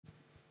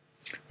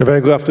A very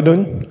good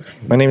afternoon.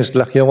 My name is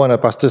Luck Yong, one of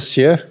the pastors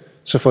here.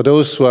 So for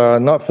those who are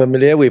not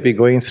familiar, we'll be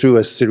going through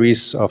a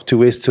series of 2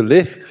 ways to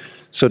live.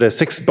 So there are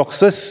 6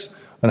 boxes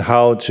on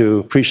how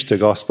to preach the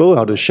gospel,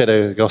 how to share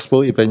the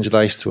gospel,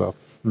 evangelize to our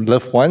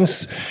loved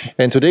ones.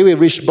 And today we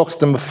reach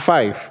box number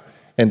 5,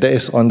 and that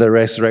is on the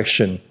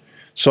resurrection.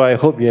 So I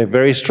hope you have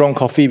very strong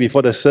coffee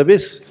before the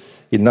service.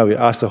 And now we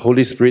ask the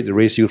Holy Spirit to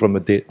raise you from the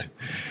dead.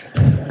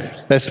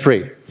 Let's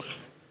pray.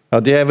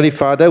 Our dear Heavenly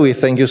Father, we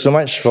thank you so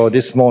much for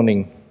this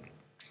morning.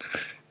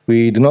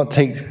 We do not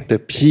take the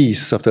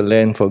peace of the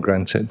land for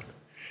granted,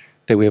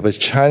 that we have a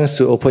chance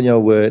to open your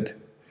word,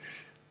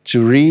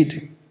 to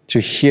read, to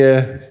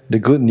hear the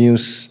good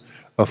news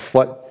of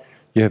what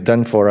you have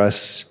done for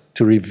us,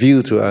 to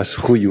reveal to us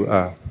who you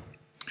are.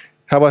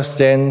 Help us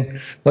then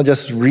not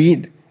just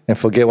read and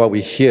forget what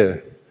we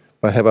hear,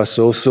 but help us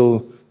also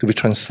to be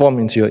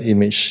transformed into your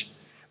image.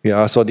 We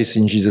ask all this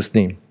in Jesus'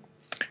 name.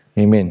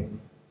 Amen.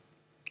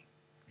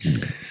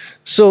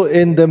 So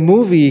in the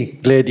movie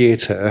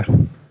Gladiator,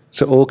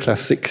 it's an old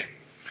classic.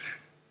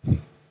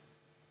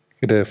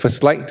 The first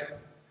slide.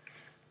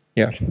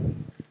 Yeah.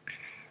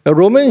 A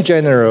Roman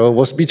general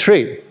was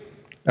betrayed.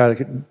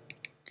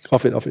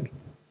 Off it.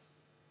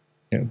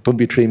 Yeah, don't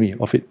betray me,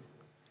 off it.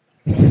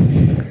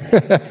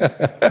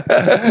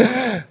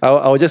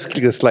 I'll just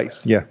click the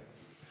slides, yeah.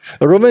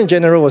 A Roman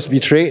general was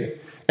betrayed,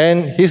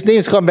 and his name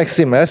is called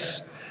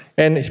Maximus,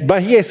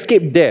 but he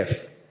escaped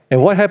death.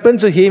 And what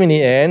happened to him in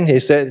the end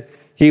is that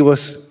he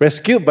was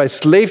rescued by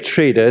slave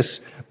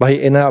traders, but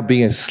he ended up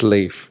being a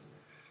slave.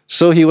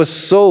 So he was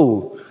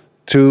sold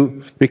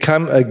to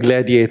become a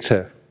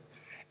gladiator.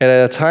 And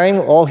at the time,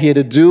 all he had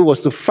to do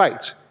was to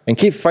fight and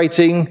keep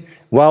fighting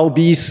wild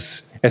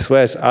beasts as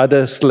well as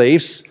other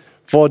slaves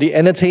for the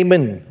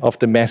entertainment of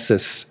the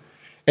masses.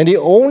 And the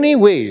only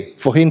way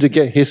for him to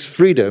get his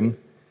freedom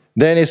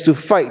then is to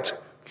fight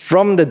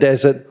from the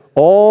desert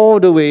all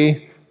the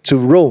way to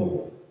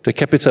Rome, the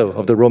capital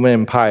of the Roman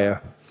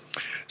Empire.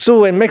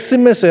 So when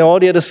Maximus and all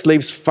the other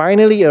slaves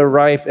finally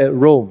arrived at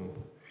Rome,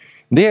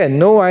 they had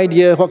no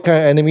idea what kind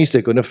of enemies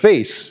they're going to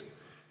face.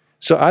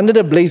 So under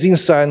the blazing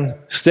sun,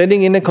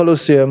 standing in the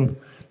Colosseum,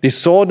 they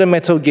saw the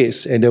metal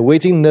gates and they're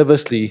waiting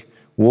nervously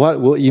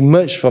what will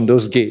emerge from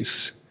those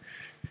gates.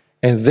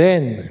 And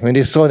then when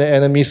they saw the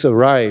enemies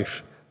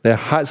arrive, their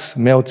hearts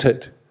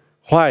melted.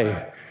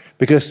 Why?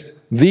 Because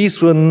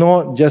these were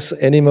not just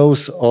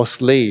animals or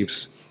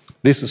slaves.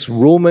 This is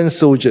Roman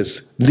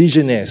soldiers,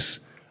 legionnaires,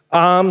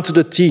 armed to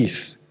the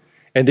teeth,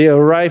 and they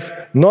arrived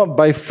not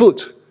by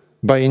foot,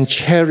 but in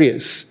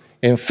chariots,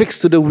 and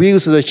fixed to the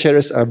wheels of the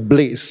chariots are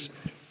blades.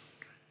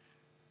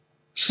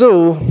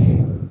 So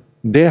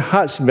their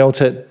hearts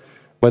melted,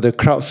 but the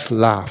crowds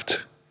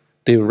laughed.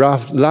 They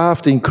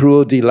laughed in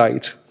cruel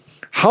delight.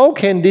 How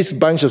can this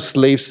bunch of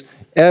slaves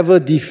ever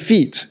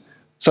defeat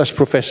such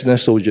professional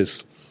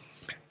soldiers?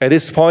 At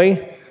this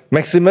point,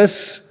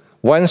 Maximus,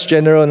 once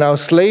general, now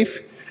slave,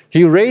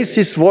 he raised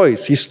his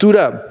voice, he stood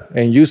up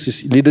and used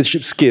his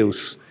leadership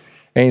skills.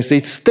 And he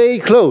said, stay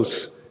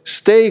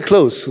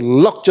close,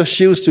 lock your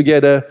shields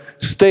together,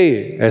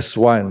 stay as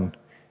one.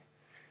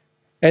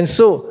 And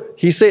so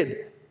he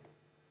said,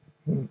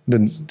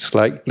 the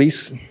slide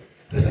please.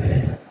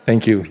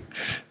 Thank you.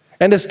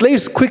 And the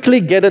slaves quickly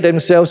gathered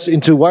themselves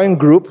into one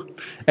group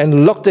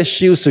and locked their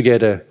shields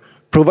together,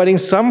 providing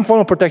some form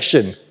of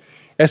protection.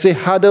 As they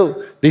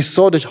huddled, they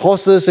saw the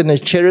horses and the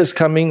chariots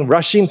coming,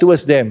 rushing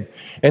towards them,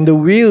 and the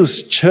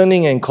wheels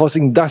churning and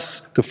causing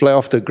dust to fly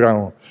off the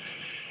ground.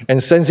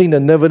 And sensing the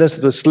nervousness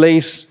of the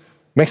slaves,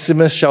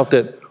 Maximus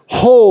shouted,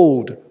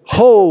 "Hold!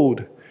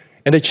 Hold!"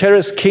 And the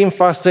chariots came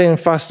faster and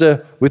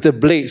faster with the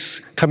blades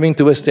coming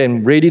towards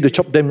them, ready to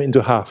chop them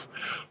into half.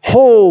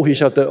 "Hold!" he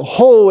shouted,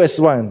 "Hold as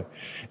one!"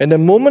 And the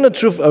moment of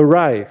truth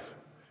arrived,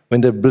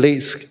 when the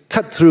blades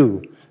cut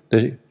through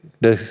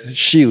the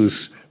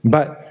shields,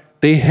 but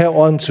they held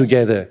on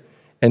together,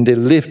 and they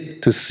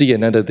lived to see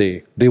another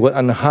day. They were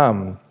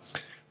unharmed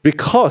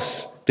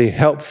because they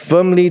held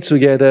firmly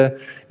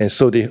together, and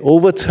so they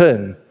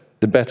overturned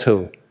the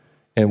battle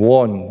and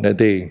won the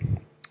day.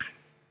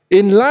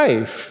 In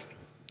life,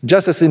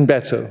 just as in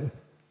battle,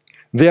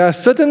 there are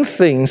certain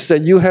things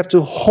that you have to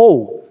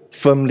hold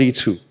firmly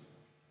to.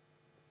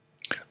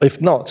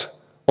 If not,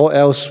 all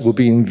else will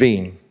be in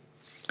vain.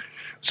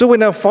 So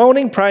when our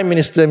founding Prime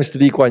Minister, Mr.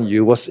 Lee Kuan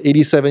Yew, was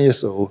 87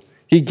 years old,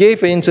 he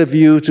gave an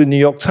interview to New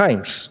York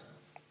Times.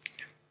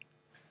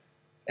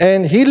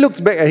 And he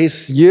looked back at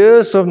his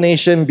years of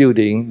nation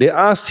building. They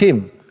asked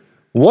him,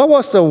 what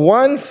was the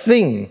one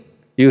thing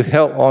you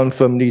held on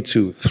firmly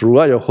to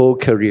throughout your whole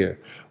career?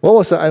 What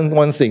was the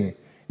one thing?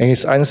 And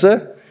his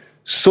answer,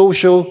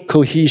 social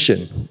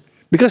cohesion.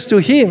 Because to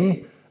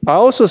him,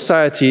 our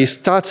society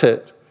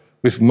started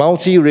with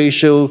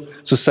multiracial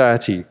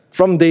society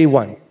from day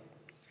one.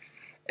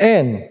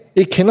 And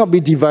it cannot be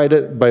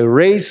divided by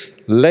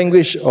race,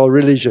 language, or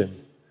religion.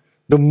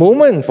 The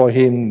moment for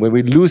him when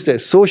we lose that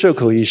social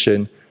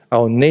cohesion,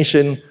 our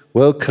nation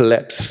will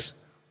collapse.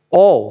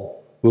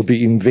 All will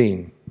be in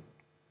vain.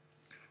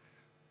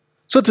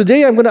 So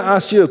today I'm going to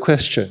ask you a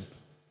question.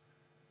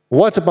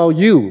 What about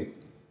you?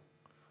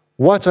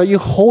 What are you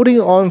holding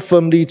on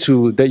firmly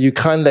to that you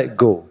can't let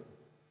go?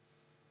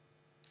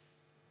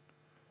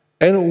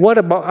 And what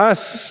about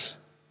us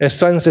as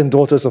sons and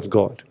daughters of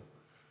God?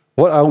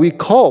 What are we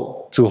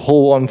called to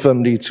hold on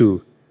firmly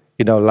to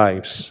in our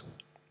lives?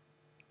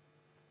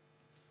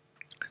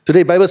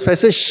 Today's Bible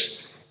passage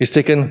is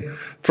taken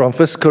from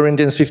 1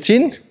 Corinthians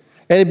 15,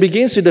 and it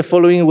begins with the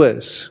following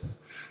words.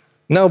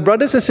 Now,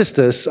 brothers and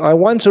sisters, I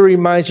want to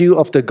remind you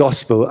of the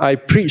gospel I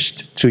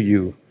preached to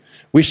you,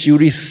 which you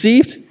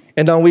received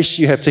and on which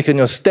you have taken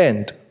your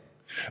stand.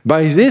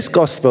 By this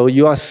gospel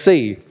you are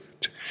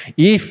saved,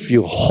 if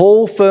you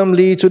hold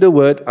firmly to the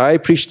word I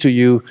preached to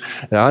you,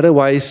 and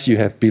otherwise you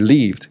have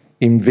believed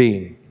in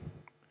vain.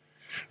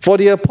 For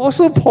the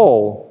Apostle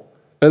Paul,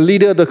 a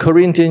leader of the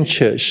Corinthian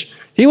church,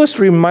 he was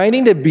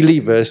reminding the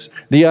believers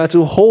they are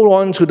to hold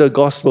on to the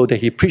gospel that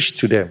he preached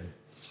to them.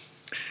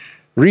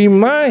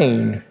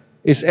 Remind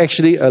is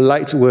actually a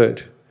light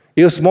word.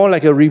 It was more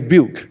like a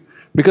rebuke,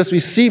 because we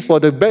see for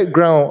the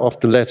background of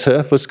the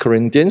letter, 1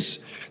 Corinthians,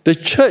 the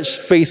church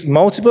faced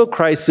multiple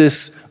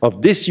crises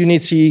of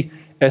disunity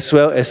as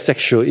well as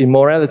sexual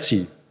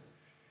immorality.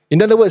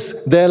 In other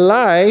words, their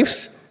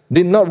lives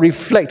did not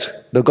reflect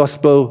the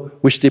gospel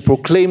which they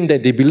proclaimed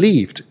that they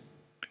believed.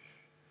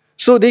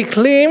 So they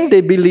claim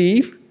they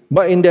believe,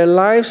 but in their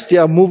lives they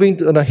are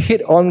moving on a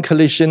head-on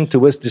collision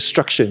towards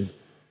destruction.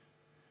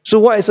 So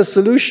what is the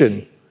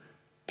solution?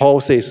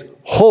 Paul says,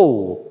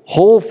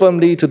 hold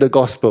firmly to the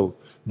gospel.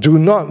 Do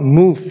not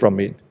move from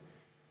it.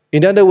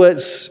 In other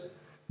words,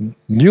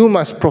 you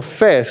must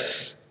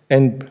profess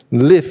and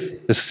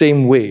live the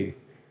same way.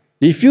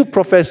 If you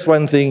profess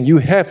one thing, you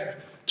have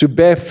to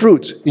bear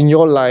fruit in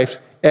your life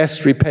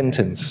as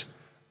repentance.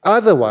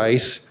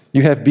 Otherwise,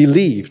 you have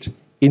believed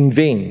in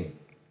vain.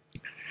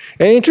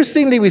 And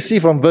interestingly, we see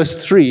from verse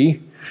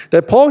 3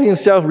 that Paul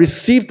himself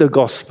received the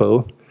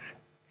gospel.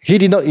 He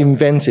did not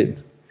invent it.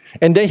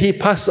 And then he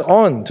passed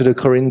on to the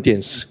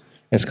Corinthians.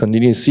 Let's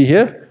continue to see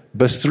here,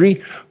 verse 3.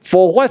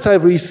 For what I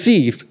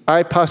received,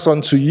 I pass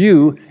on to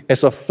you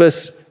as of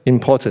first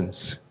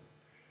importance.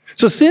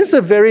 So since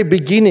the very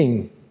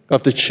beginning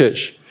of the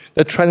church,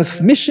 the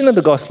transmission of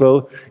the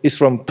gospel is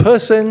from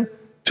person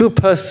to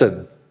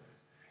person.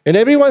 And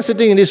everyone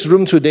sitting in this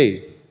room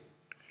today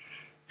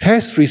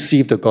has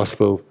received the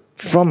gospel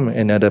from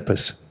another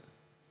person.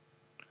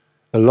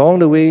 Along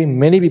the way,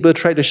 many people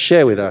try to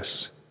share with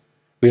us.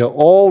 We are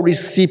all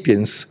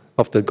recipients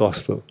of the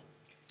gospel.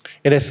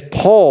 And as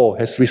Paul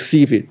has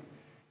received it,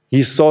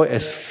 he saw it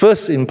as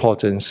first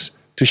importance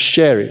to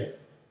share it.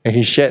 And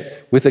he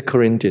shared with the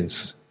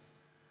Corinthians.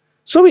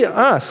 So we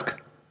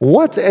ask,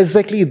 what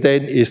exactly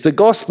then is the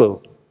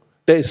gospel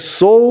that is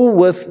so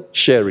worth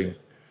sharing,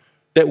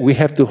 that we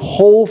have to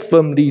hold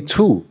firmly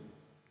to?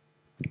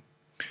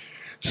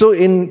 So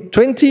in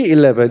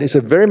 2011, it's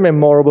a very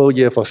memorable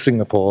year for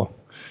Singapore,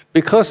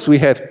 because we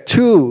had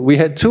two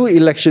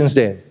elections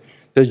then,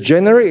 the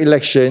general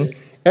election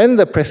and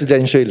the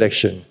presidential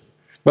election.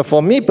 But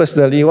for me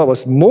personally, what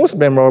was most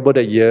memorable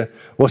that year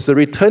was the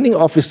returning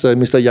officer,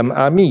 Mr. Yam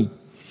Ami.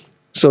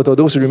 So to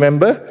those who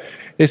remember,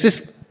 it's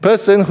this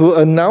person who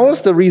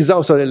announced the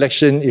results of the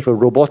election with a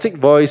robotic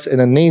voice and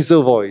a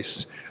nasal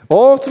voice,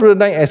 all through the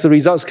night as the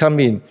results come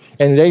in.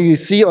 And then you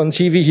see on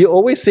TV, he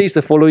always says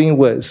the following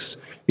words.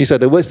 These are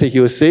the words that he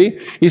will say.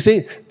 He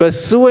said,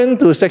 pursuant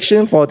to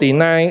Section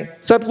 49,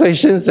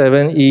 Subsection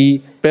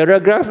 7E,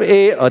 Paragraph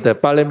A of the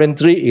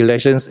Parliamentary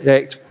Elections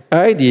Act,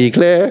 I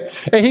declare.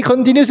 And he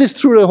continues this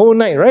through the whole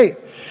night, right?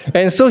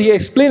 And so he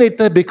explained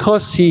later,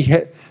 because he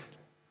had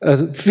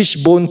a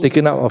fishbone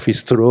taken out of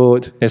his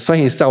throat. That's why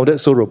he sounded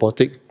so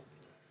robotic.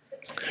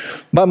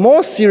 But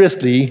more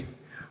seriously,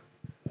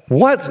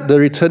 what the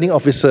returning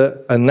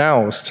officer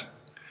announced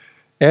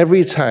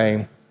every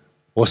time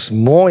was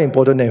more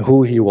important than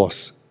who he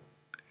was.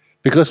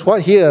 Because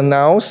what he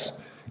announced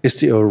is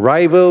the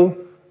arrival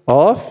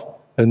of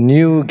a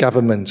new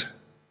government.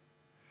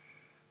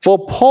 For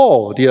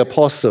Paul, the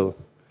apostle,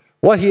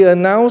 what he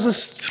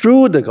announces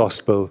through the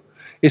gospel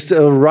is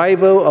the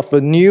arrival of a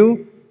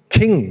new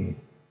king,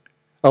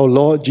 our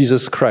Lord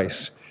Jesus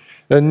Christ.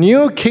 A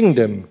new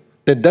kingdom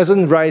that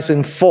doesn't rise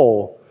and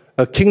fall,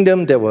 a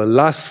kingdom that will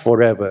last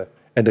forever,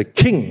 and a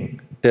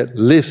king that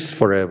lives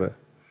forever.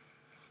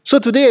 So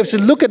today, as we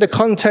look at the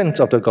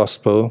content of the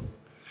gospel,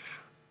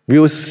 we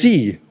will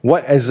see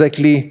what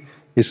exactly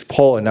is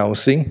Paul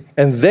announcing,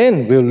 and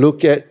then we'll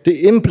look at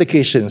the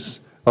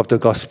implications of the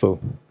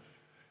gospel.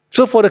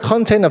 So for the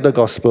content of the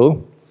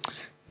gospel,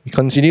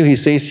 he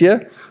says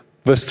here,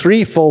 verse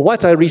 3, for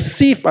what I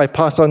received I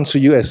pass on to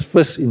you as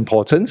first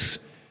importance,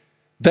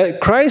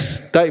 that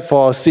Christ died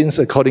for our sins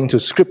according to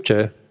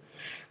Scripture,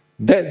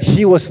 that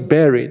he was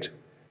buried,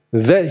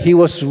 that he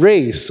was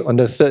raised on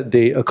the third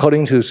day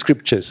according to the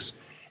Scriptures,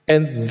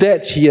 and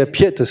that he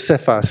appeared to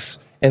Cephas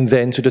and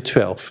then to the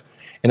 12.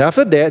 And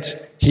after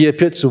that, he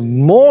appeared to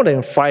more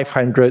than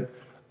 500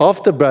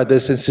 of the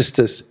brothers and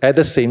sisters at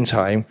the same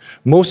time,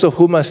 most of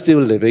whom are still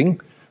living,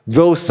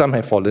 though some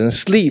have fallen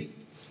asleep.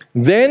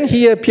 Then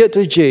he appeared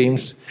to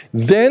James,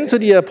 then to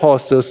the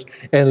apostles,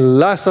 and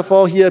last of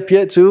all, he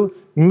appeared to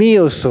me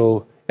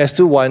also, as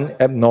to one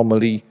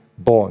abnormally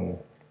born.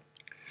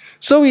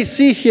 So we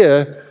see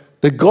here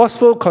the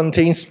gospel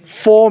contains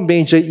 4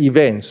 major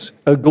events,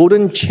 a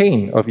golden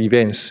chain of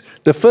events.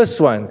 The first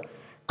one,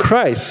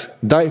 Christ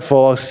died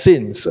for our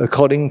sins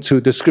according to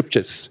the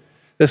scriptures.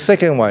 The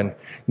second one,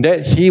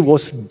 that he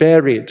was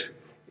buried.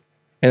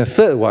 And the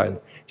third one,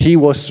 he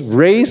was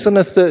raised on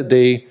the third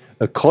day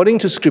according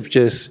to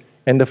scriptures.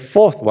 And the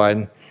fourth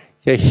one,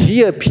 that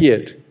he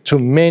appeared to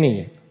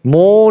many,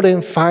 more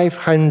than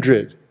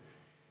 500.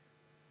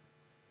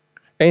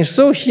 And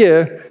so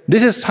here,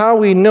 this is how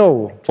we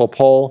know, for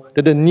Paul,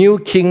 that the new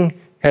king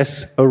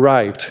has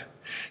arrived.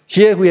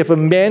 Here we have a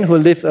man who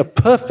lived a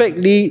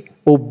perfectly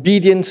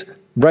obedient,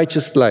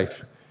 righteous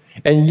life.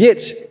 And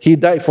yet, he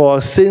died for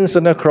our sins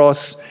on the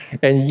cross.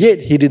 And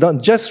yet, he did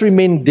not just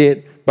remain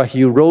dead, but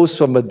he rose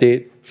from the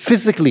dead,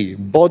 physically,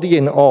 body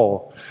and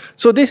all.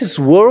 So this is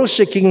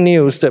world-shaking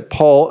news that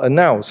Paul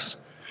announced.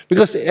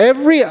 Because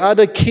every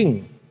other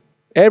king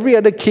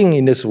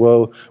in this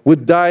world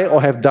would die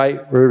or have died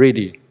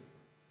already.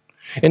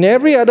 And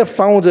every other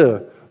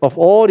founder of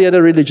all the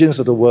other religions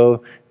of the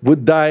world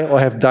would die or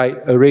have died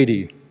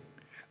already.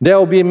 There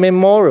will be a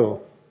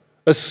memorial,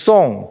 a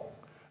song,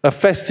 a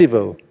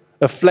festival,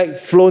 a flag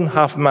flown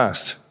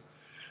half-mast.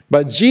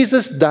 But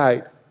Jesus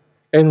died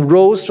and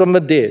rose from the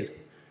dead,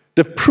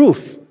 the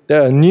proof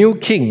that a new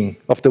king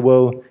of the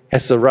world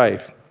has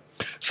arrived.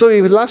 So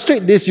if we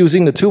illustrate this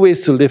using the 2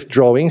 ways to live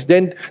drawings,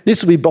 then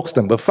this will be box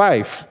number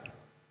 5.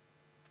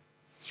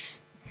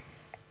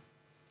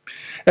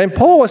 And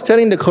Paul was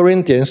telling the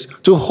Corinthians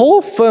to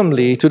hold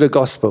firmly to the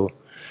gospel,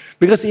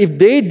 because if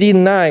they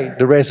denied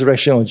the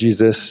resurrection of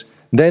Jesus,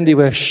 then they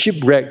were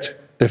shipwrecked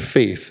the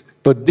faith.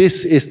 But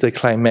this is the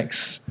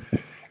climax.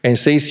 And it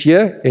says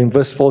here in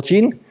verse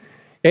 14,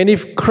 and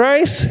if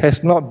Christ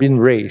has not been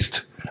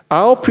raised,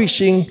 our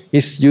preaching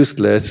is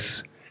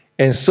useless,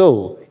 and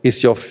so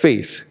is your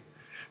faith.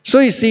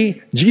 So you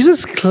see,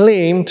 Jesus'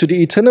 claim to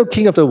the eternal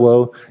King of the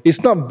world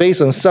is not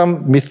based on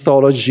some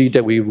mythology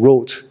that we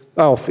wrote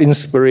out of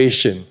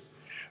inspiration.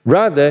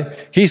 Rather,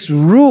 his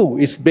rule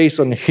is based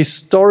on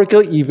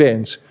historical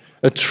events,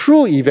 a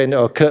true event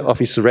that occurred of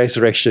his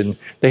resurrection,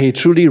 that he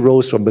truly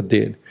rose from the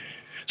dead.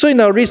 So in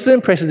our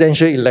recent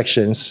presidential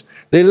elections,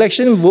 the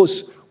election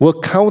votes were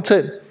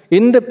counted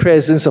in the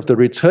presence of the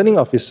returning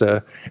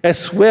officer,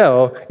 as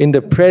well in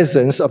the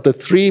presence of the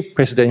 3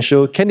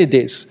 presidential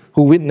candidates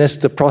who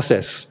witnessed the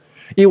process.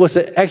 It was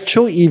an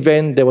actual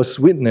event that was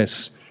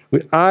witnessed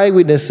with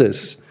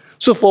eyewitnesses.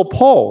 So for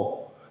Paul,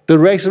 the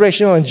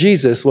resurrection of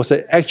Jesus was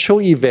an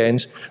actual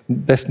event.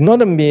 That's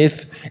not a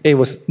myth.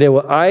 There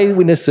were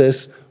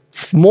eyewitnesses,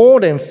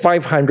 more than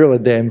 500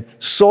 of them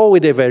saw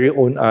with their very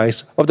own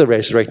eyes of the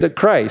resurrected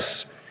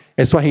Christ.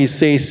 That's why he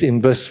says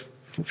in verse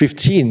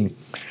 15,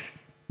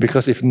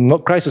 because if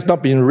Christ has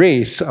not been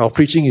raised, our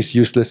preaching is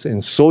useless,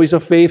 and so is your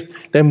faith.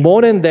 Then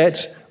more than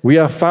that, we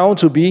are found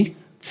to be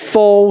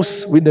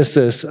false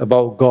witnesses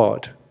about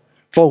God.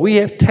 For we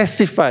have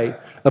testified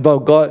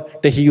about God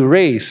that he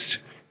raised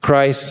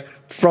Christ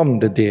from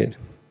the dead.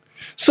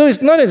 So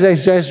it's not an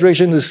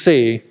exaggeration to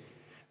say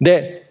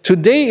that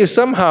today,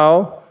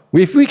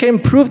 if we can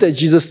prove that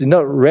Jesus did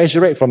not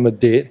resurrect from the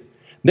dead,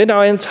 then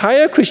our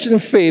entire Christian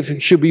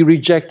faith should be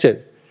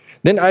rejected.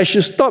 Then I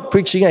should stop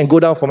preaching and go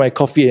down for my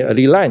coffee and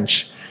early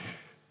lunch.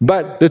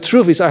 But the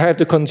truth is I have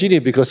to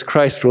continue because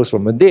Christ rose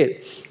from the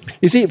dead.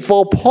 You see,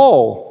 for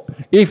Paul,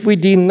 if we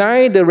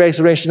deny the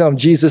resurrection of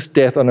Jesus'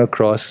 death on the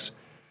cross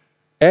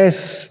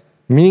as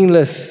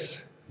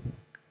meaningless,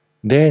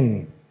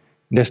 then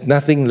there's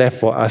nothing left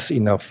for us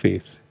in our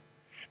faith.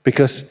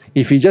 Because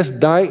if he just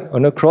died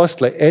on the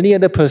cross like any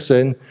other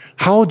person,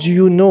 how do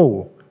you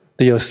know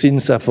that your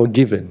sins are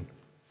forgiven?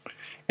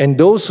 And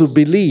those who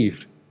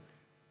believed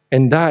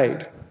and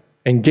died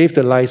and gave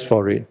their lives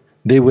for it,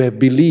 they were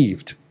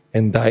believed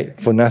and died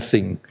for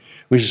nothing.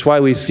 Which is why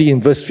we see in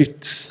verse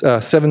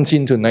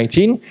 17 to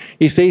 19,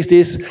 he says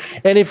this,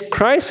 and if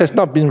Christ has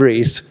not been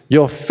raised,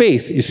 your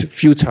faith is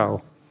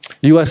futile.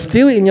 You are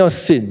still in your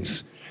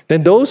sins.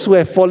 Then those who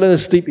have fallen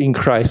asleep in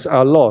Christ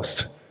are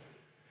lost.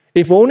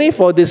 If only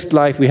for this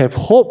life we have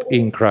hope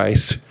in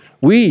Christ,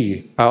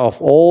 we are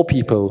of all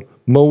people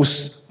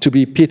most to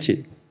be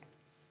pitied.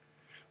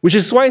 Which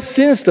is why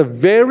since the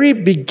very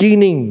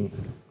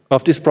beginning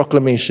of this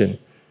proclamation,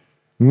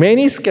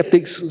 many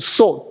skeptics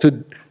sought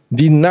to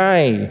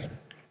deny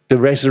the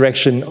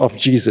resurrection of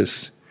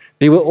Jesus.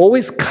 They will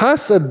always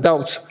cast a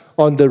doubt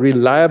on the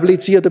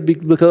reliability of the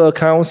biblical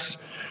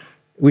accounts,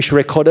 which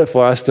recorded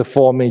for us the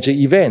 4 major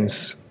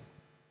events.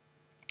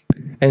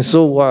 And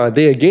so let's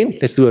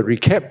do a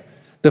recap.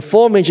 The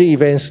 4 major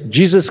events: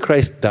 Jesus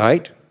Christ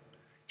died,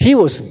 he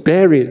was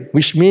buried,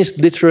 which means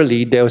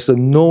literally there was a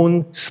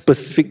known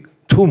specific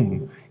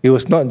tomb. It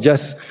was not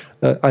just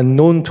an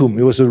unknown tomb,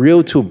 it was a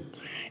real tomb.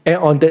 And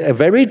on that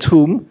very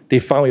tomb, they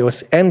found it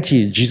was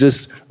empty.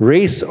 Jesus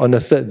raised on the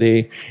 3rd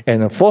day.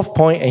 And the 4th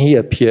point, and he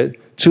appeared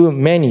to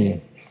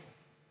many.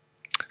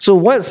 So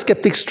what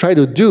skeptics try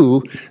to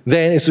do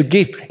then is to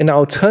give an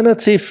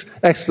alternative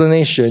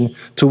explanation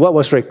to what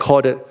was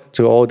recorded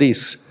to all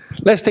this.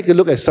 Let's take a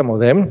look at some of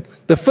them.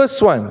 The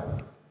first one,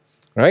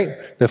 right?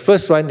 The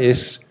first one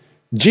is,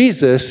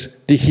 Jesus,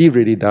 did he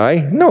really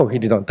die? No, he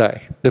did not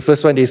die. The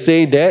first one, they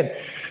say that,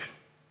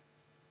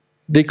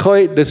 they call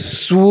it the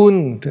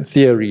swoon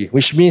theory,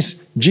 which means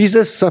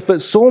Jesus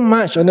suffered so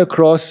much on the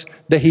cross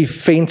that he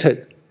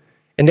fainted.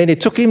 And then they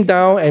took him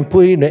down and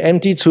put him in an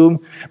empty tomb,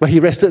 but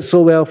he rested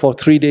so well for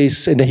 3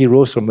 days, and then he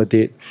rose from the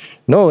dead.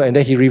 No, and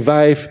then he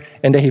revived,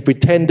 and then he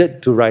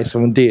pretended to rise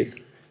from the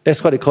dead.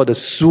 That's what they call the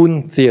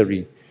swoon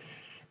theory.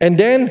 And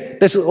then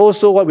there's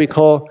also what we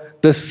call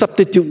the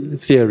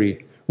substitute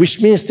theory, which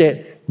means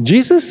that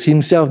Jesus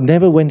himself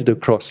never went to the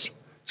cross.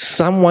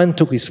 Someone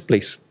took his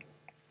place.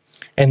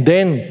 And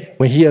then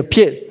when he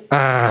appeared,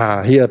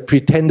 he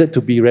pretended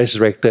to be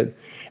resurrected.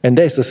 And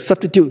that's the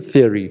substitute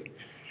theory.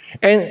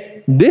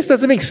 And this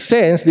doesn't make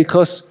sense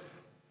because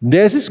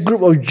there's this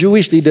group of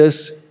Jewish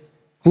leaders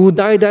who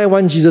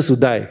want Jesus to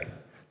die.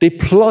 They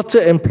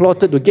plotted and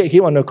plotted to get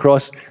him on the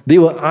cross. They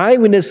were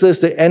eyewitnesses,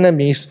 the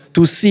enemies,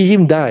 to see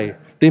him die.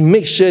 They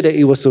make sure that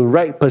it was the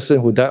right person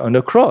who died on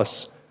the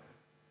cross.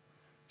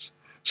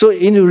 So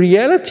in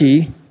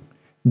reality,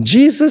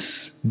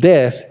 Jesus'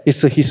 death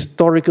is a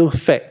historical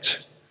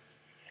fact.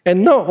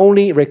 And not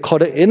only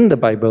recorded in the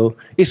Bible,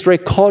 it's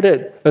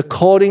recorded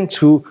according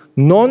to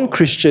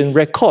non-Christian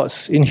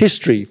records in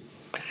history.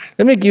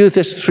 Let me give you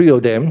just 3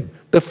 of them.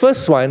 The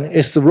first one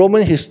is the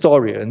Roman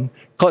historian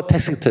called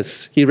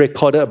Tacitus. He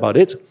recorded about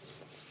it.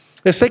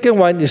 The second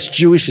one is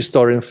Jewish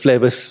historian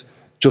Flavius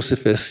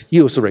Josephus.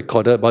 He also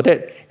recorded about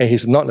it, and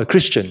he's not a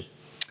Christian.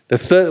 The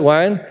third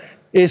one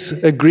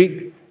is a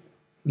Greek,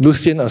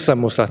 Lucian of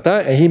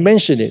Samosata, and he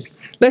mentioned it.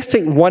 Let's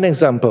take one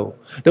example.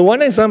 The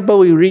one example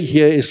we read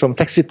here is from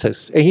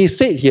Tacitus, and he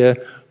said here,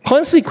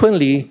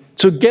 consequently,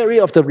 to get rid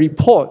of the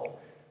report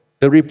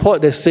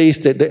that says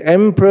that the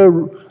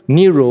Emperor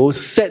Nero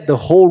set the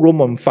whole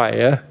Rome on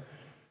fire,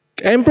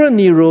 Emperor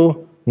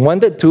Nero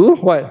wanted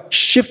to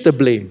shift the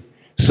blame.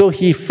 So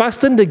he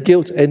fastened the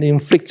guilt and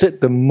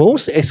inflicted the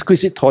most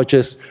exquisite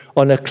tortures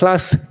on a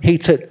class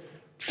hated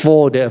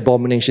for their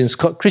abominations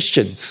called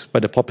Christians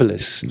by the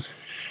populace.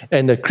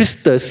 And the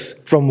Christus,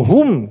 from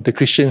whom the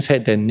Christians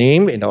had their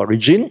name in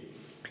origin,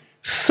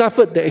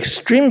 suffered the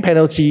extreme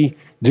penalty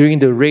during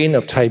the reign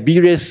of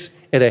Tiberius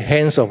at the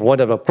hands of one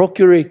of the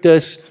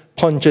procurators,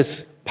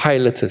 Pontius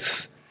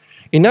Pilatus.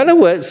 In other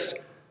words,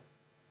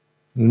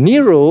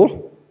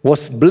 Nero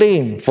was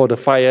blamed for the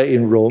fire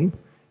in Rome.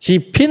 He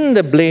pinned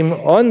the blame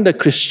on the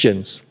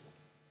Christians.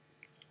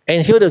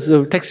 And here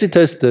the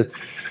Tacitus, the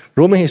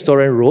Roman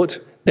historian, wrote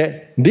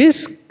that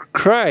this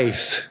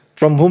Christ,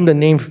 from whom the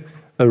name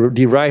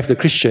derived the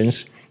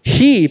Christians,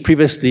 he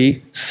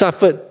previously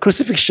suffered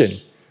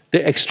crucifixion,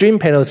 the extreme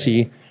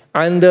penalty,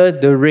 under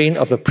the reign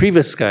of a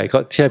previous guy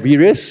called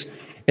Tiberius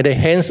at the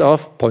hands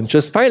of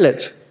Pontius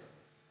Pilate.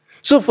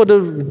 So for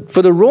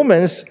the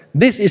Romans,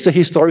 this is a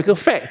historical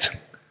fact.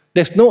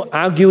 There's no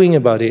arguing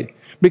about it,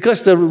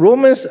 because the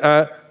Romans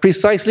are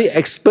precisely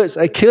experts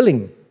at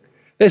killing.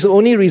 That's the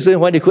only reason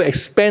why they could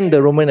expand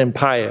the Roman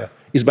Empire,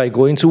 is by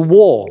going to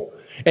war.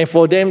 And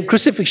for them,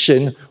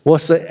 crucifixion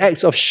was an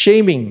act of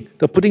shaming,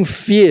 of putting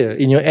fear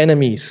in your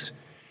enemies.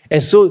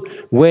 And so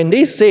when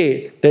they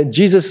say that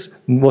Jesus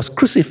was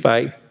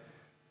crucified,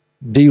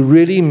 they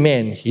really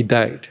meant he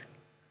died.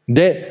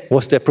 That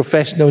was their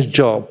professional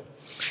job.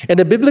 And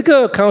the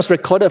biblical accounts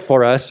recorded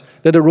for us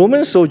that the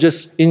Roman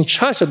soldiers in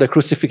charge of the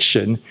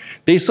crucifixion,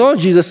 they saw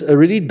Jesus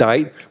already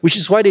died, which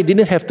is why they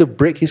didn't have to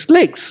break his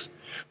legs.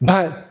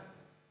 But,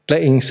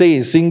 like in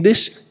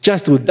English,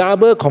 just to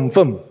double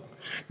confirm,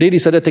 they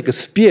decided to take a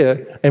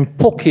spear and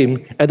poke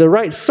him at the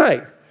right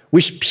side,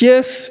 which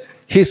pierced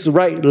his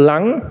right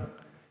lung,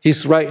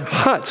 his right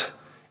heart,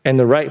 and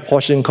the right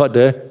portion called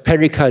the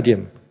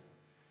pericardium.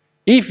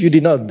 If you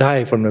did not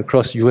die from the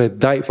cross, you had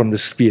died from the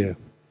spear.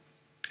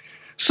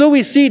 So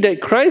we see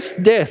that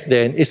Christ's death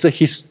then is a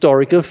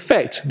historical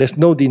fact. There's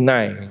no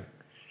denying.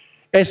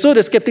 And so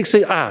the skeptics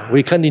say,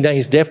 we can't deny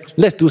his death.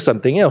 Let's do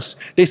something else.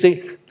 They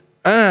say,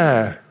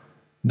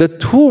 the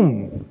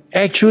tomb,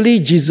 actually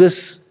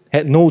Jesus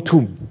had no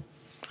tomb.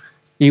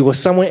 He was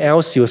somewhere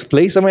else, he was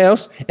placed somewhere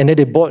else, and then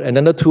they bought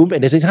another tomb,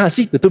 and they said,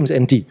 see, the tomb is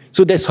empty.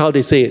 So that's how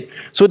they say it.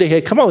 So they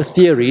had come up with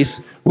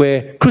theories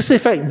where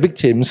crucified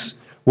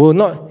victims were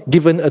not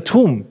given a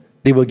tomb,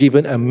 they were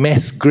given a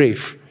mass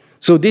grave.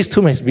 So this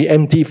tomb has been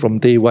empty from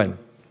day one.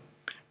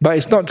 But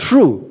it's not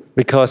true,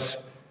 because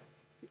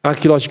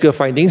archaeological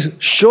findings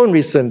shown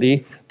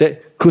recently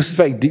that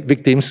crucified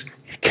victims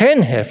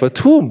can have a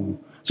tomb.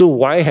 So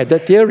why had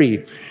that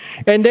theory?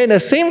 And then at the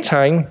same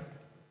time,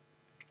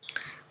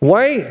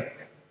 why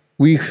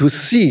we could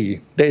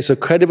see there is a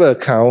credible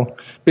account,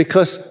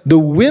 because the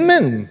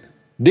women,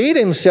 they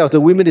themselves,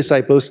 the women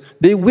disciples,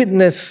 they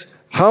witnessed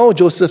how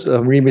Joseph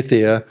of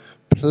Arimathea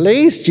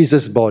placed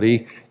Jesus'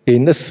 body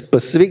in a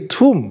specific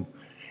tomb.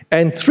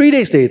 And 3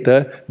 days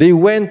later, they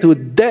went to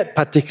that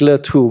particular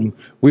tomb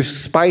with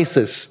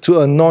spices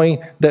to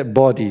anoint that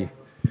body,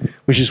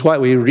 which is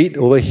what we read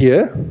over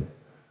here.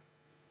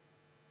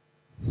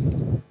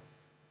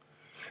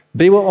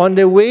 They were on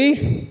their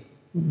way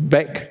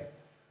back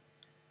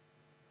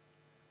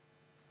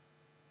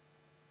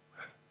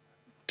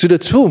to the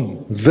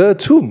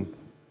tomb,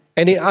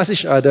 and they asked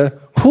each other,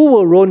 who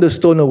will roll the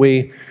stone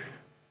away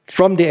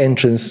from the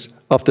entrance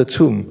of the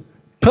tomb?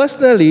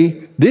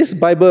 Personally, this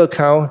Bible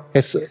account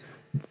has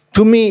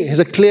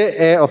a clear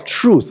air of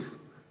truth.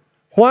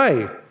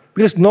 Why?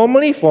 Because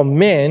normally for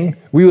men,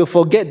 we will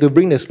forget to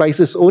bring the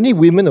spices. Only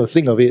women will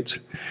think of it.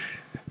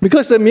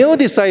 Because the male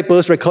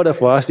disciples recorded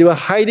for us, they were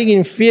hiding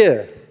in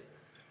fear.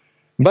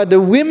 But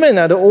the women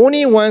are the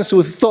only ones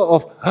who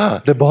thought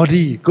of, the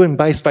body, go and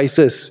buy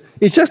spices.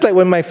 It's just like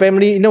when my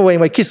family, when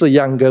my kids were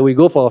younger, we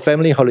go for a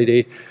family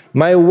holiday.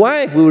 My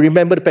wife will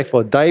remember to pack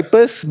for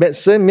diapers,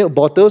 medicine, milk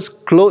bottles,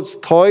 clothes,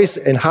 toys,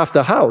 and half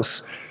the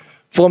house.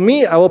 For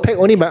me, I will pack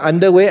only my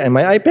underwear and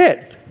my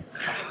iPad.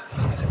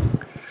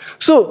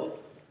 So,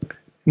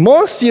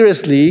 more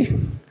seriously,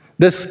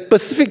 the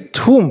specific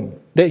tomb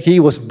that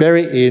he was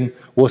buried in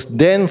was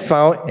then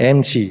found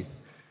empty.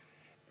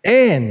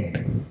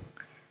 And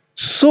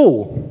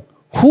so,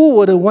 who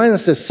were the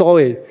ones that saw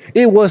it?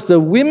 It was the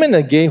women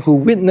again who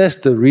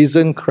witnessed the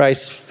risen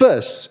Christ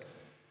first.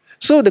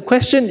 So the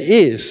question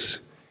is,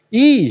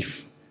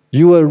 if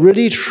you were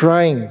really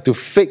trying to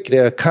fake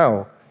the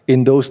account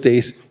in those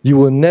days, you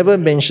will never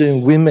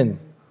mention women.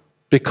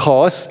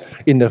 Because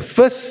in the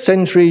first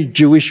century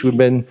Jewish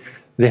women,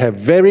 they have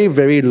very,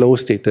 very low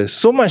status.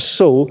 So much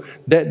so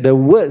that the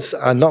words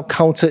are not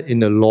counted in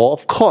the law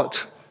of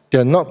court. They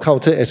are not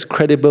counted as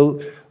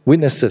credible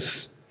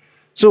witnesses.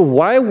 So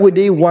why would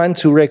they want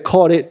to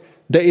record it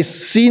that is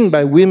seen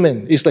by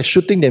women? It's like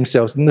shooting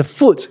themselves in the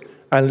foot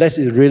unless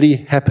it really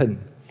happened.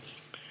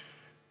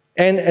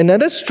 And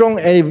another strong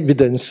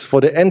evidence for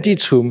the empty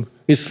tomb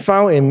is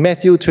found in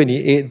Matthew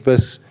 28,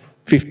 verse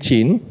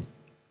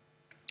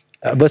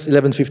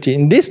 11-15.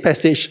 In this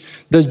passage,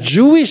 the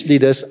Jewish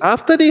leaders,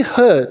 after they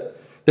heard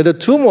that the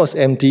tomb was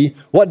empty,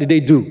 what did they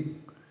do?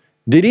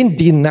 They didn't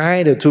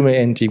deny the tomb was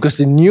empty because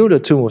they knew the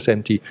tomb was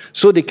empty.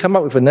 So they come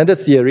up with another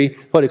theory,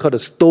 what they call the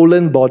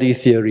stolen body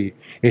theory.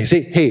 They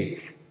say,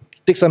 hey,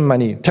 take some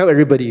money, tell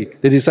everybody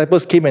the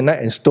disciples came at night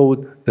and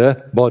stole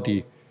the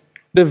body.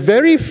 The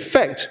very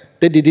fact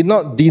that they did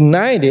not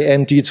deny the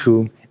empty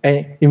tomb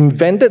and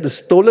invented the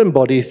stolen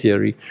body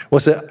theory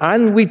was an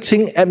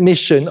unwitting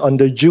admission on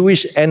the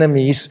Jewish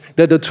enemies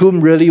that the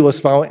tomb really was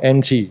found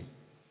empty.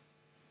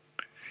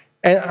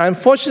 And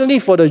unfortunately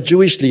for the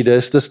Jewish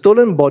leaders, the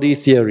stolen body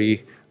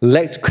theory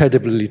lacked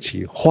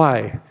credibility.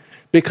 Why?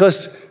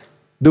 Because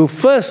the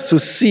first to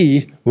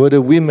see were the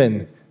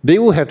women. They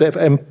would have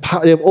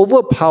to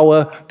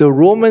overpower the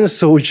Roman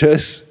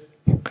soldiers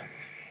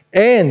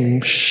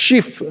and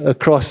shift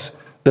across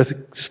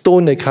the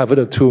stone that covered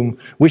the tomb,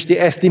 which they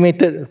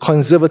estimated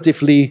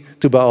conservatively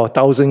to about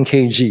 1,000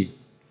 kg.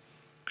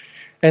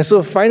 And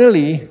so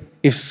finally,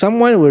 if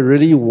someone would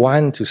really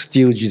want to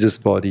steal Jesus'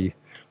 body,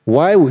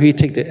 why would he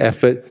take the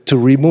effort to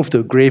remove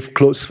the grave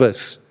clothes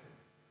first?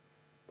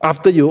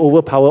 After you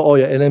overpower all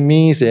your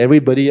enemies and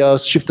everybody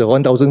else, shift the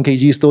 1,000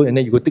 kg stone, and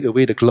then you go take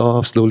away the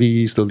cloth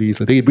slowly,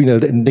 then you bring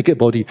the naked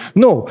body.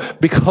 No,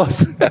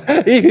 because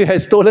if you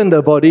had stolen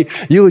the body,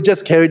 you would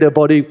just carry the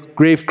body,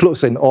 grave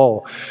clothes and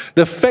all.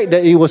 The fact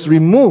that it was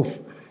removed,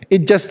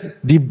 it just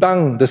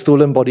debunked the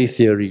stolen body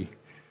theory.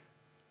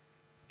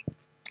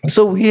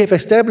 So we have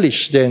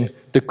established then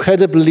the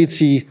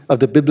credibility of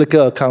the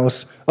biblical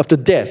accounts of the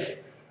death,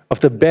 of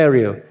the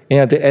burial,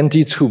 and of the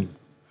empty tomb.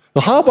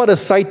 Now, how about the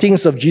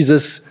sightings of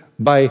Jesus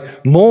by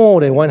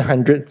more than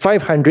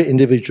 500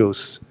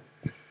 individuals?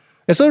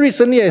 And so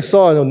recently I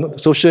saw on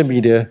social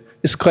media,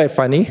 it's quite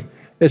funny.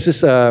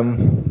 It's a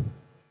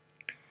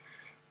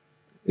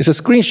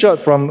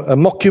screenshot from a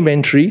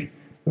mockumentary.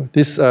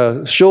 This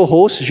show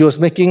host, she was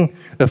making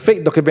a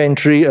fake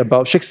documentary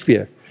about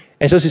Shakespeare.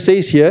 And so she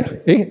says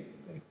here, you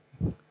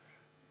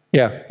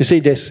say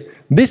this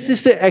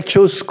is the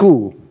actual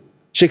school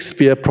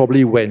Shakespeare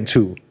probably went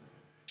to.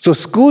 So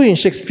school in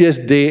Shakespeare's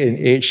day and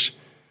age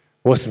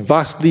was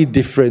vastly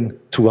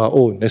different to our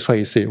own. That's why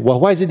you say, well,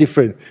 why is it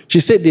different?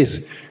 She said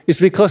this, it's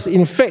because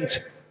in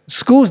fact,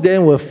 schools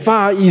then were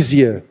far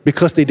easier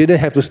because they didn't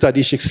have to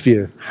study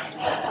Shakespeare.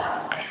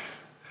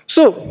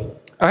 So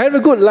I had a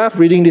good laugh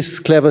reading this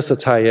clever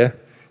satire.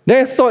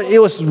 Then I thought it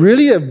was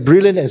really a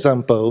brilliant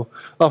example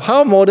of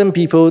how modern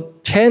people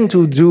tend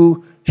to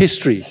do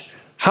history,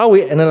 how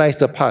we analyze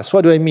the past.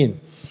 What do I mean?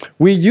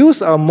 We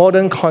use our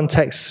modern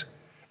context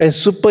and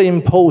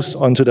superimpose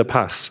onto the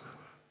past.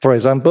 For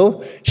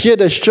example, here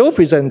the show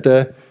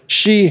presenter,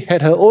 she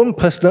had her own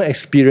personal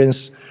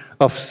experience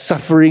of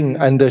suffering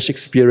under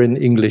Shakespearean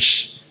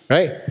English,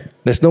 right?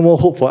 There's no more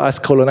hope for us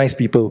colonized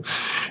people.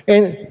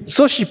 And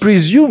so she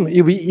presumed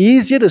it would be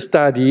easier to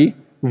study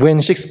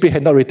when Shakespeare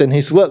had not written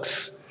his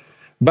works.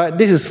 But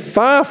this is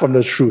far from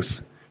the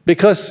truth,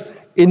 because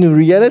in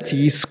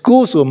reality,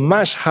 schools were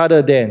much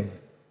harder then.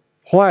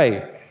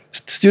 Why?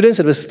 Students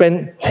had to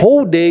spend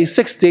whole day,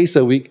 6 days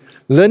a week,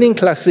 learning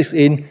classics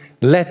in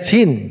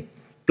Latin,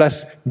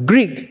 plus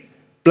Greek,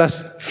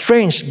 plus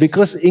French,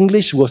 because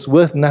English was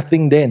worth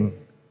nothing then.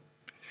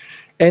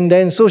 And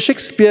then, so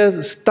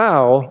Shakespeare's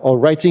style of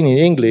writing in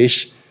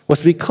English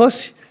was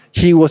because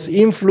he was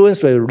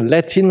influenced by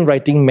Latin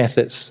writing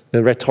methods,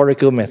 the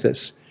rhetorical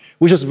methods,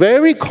 which was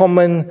very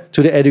common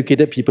to the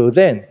educated people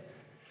then.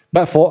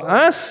 But for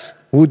us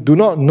who do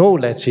not know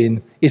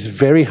Latin, it's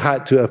very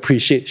hard to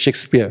appreciate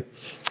Shakespeare.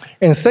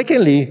 And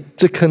secondly,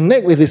 to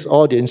connect with his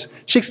audience,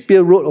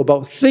 Shakespeare wrote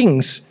about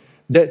things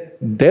that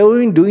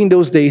during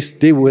those days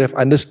they would have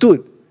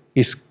understood.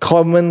 It's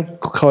common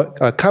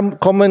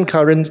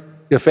current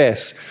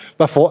affairs.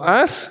 But for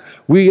us,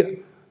 we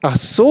are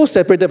so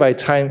separated by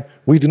time,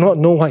 we do not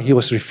know what he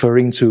was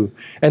referring to.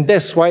 And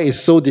that's why it's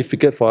so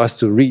difficult for us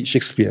to read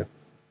Shakespeare.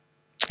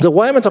 So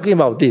why am I talking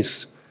about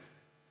this?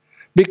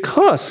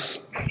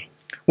 Because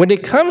when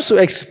it comes to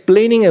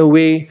explaining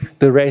away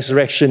the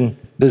resurrection,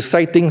 the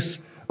sightings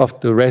of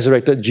the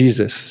resurrected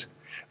Jesus,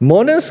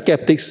 modern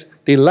skeptics,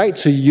 they like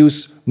to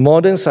use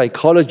modern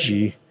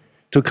psychology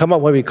to come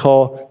up with what we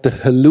call the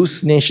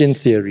hallucination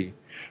theory.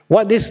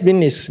 What this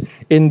means is,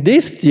 in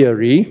this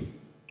theory,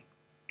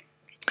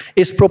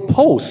 it's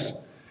proposed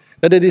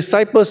that the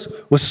disciples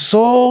were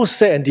so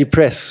sad and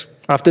depressed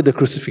after the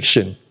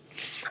crucifixion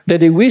that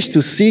they wished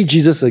to see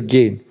Jesus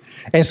again.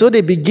 And so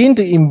they begin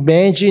to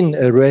imagine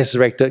a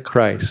resurrected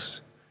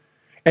Christ.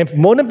 And for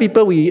modern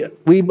people, we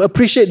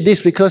appreciate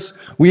this because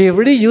we have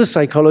already used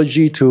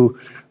psychology to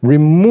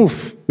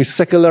we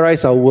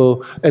secularize our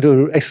world and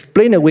to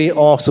explain away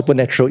all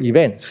supernatural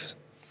events.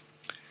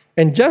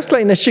 And just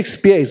like in the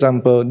Shakespeare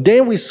example,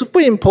 then we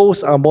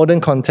superimpose our modern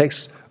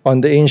context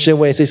on the ancient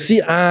way and say, see,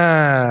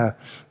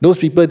 those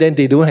people then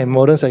they don't have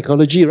modern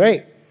psychology,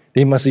 right?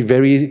 They must be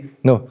very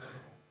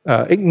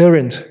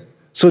ignorant.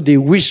 So they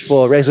wish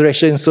for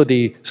resurrection, so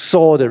they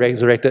saw the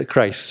resurrected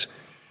Christ.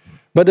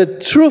 But the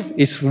truth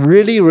is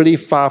really, really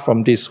far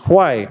from this.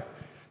 Why?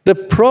 The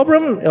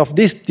problem of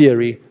this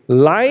theory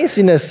lies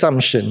in the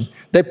assumption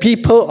that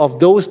people of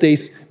those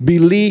days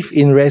believe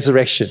in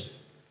resurrection.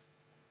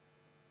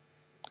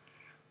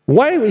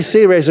 Why we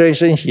say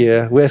resurrection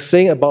here, we're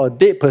saying about a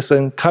dead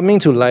person coming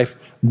to life,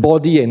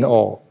 body and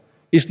all.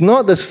 It's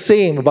not the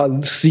same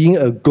about seeing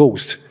a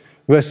ghost.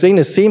 We're saying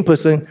the same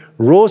person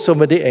rose from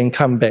the dead and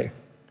come back.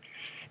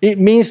 It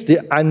means the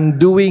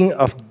undoing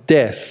of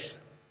death.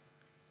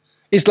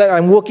 It's like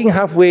I'm walking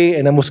halfway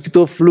and a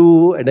mosquito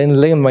flew and then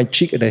lay on my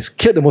cheek and I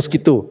killed the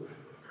mosquito.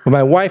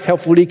 My wife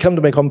helpfully came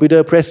to my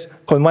computer, pressed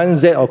Command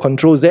Z or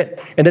Control Z,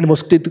 and then the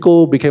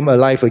mosquito became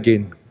alive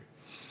again.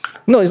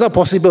 No, it's not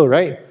possible,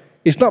 right?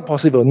 It's not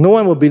possible. No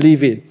one will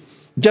believe it.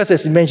 Just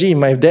as imagine if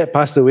my dad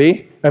passed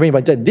away,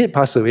 my dad did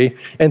pass away,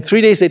 and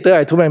 3 days later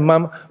I told my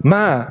mom,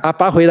 Ma, 阿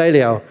爸回来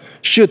了,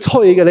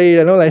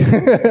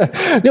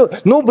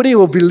 nobody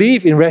will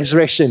believe in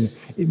resurrection.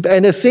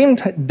 And the same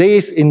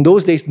days, in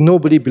those days,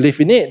 nobody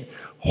believed in it.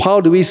 How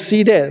do we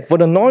see that? For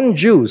the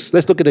non-Jews,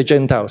 let's look at the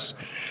Gentiles.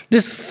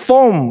 This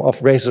form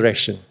of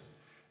resurrection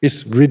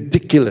is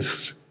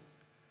ridiculous.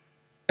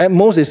 At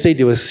most, they say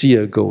they will see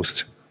a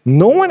ghost.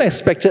 No one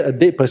expected a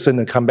dead person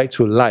to come back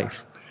to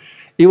life.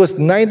 It was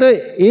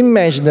neither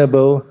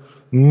imaginable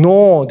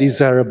nor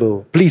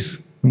desirable.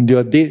 Please,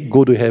 you're dead,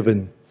 go to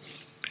heaven.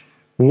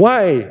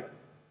 Why?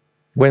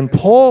 When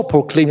Paul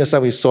proclaimed, just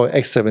like we saw in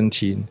Acts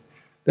 17,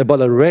 about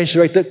the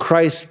resurrected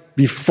Christ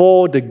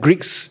before the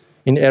Greeks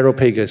in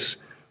Areopagus,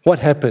 what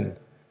happened?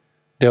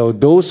 There were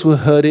those who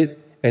heard it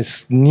and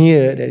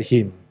sneered at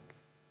him.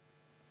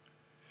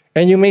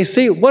 And you may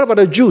say, what about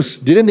the Jews?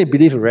 Didn't they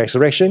believe in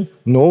resurrection?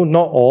 No,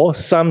 not all.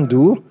 Some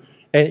do.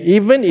 And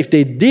even if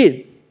they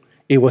did,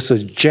 it was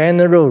a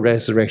general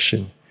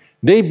resurrection.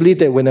 They believed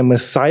that when the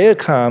Messiah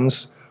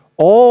comes,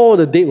 all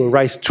the dead will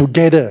rise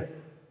together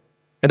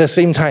at the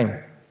same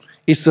time.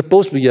 It's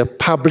supposed to be a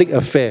public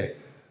affair,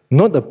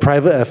 not a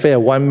private affair.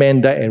 One man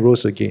died and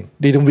rose again.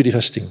 They don't believe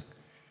such thing.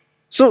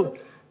 So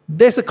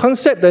there's a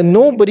concept that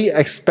nobody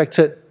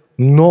expected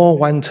nor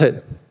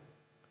wanted.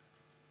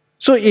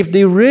 So if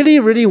they really,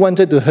 really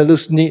wanted to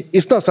hallucinate,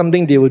 it's not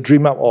something they would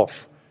dream up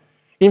of.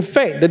 In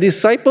fact, the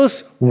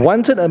disciples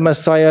wanted a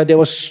Messiah that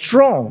was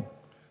strong,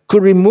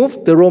 could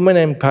remove the Roman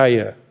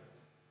Empire,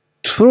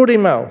 throw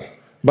them out,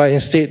 but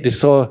instead they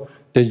saw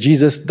that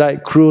Jesus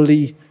died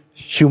cruelly,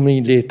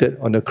 humiliated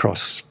on the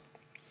cross.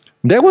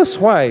 That was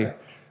why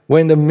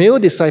when the male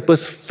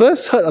disciples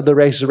first heard of the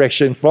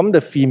resurrection from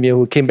the female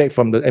who came back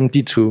from the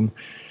empty tomb,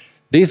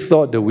 they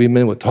thought the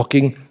women were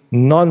talking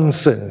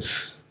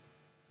nonsense.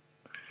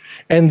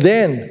 And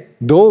then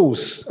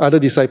those other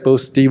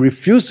disciples, they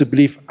refused to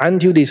believe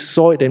until they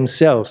saw it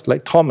themselves,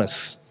 like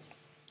Thomas.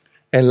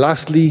 And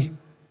lastly,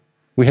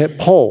 we had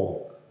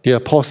Paul, the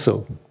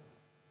apostle.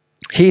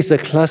 He's a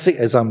classic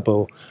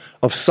example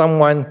of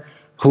someone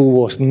who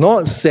was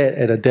not sad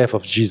at the death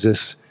of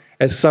Jesus,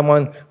 as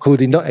someone who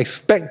did not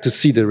expect to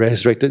see the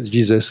resurrected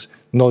Jesus,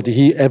 nor did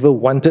he ever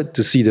wanted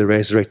to see the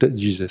resurrected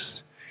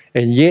Jesus.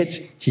 And yet,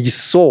 he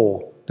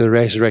saw the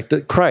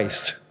resurrected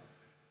Christ.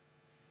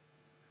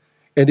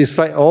 And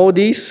despite all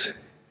this,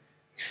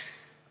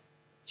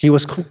 he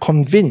was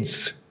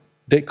convinced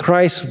that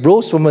Christ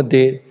rose from the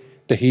dead,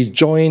 that he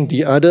joined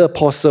the other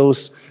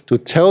apostles to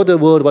tell the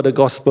world about the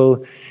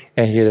gospel,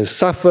 and he had to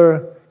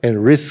suffer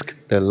and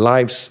risk their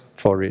lives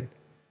for it.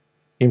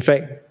 In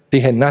fact, they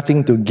had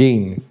nothing to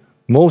gain.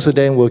 Most of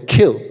them were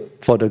killed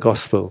for the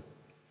gospel.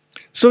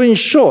 So in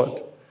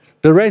short,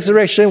 the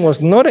resurrection was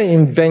not an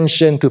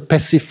invention to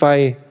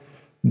pacify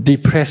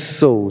depressed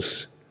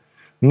souls,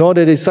 nor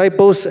the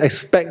disciples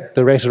expect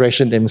the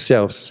resurrection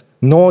themselves,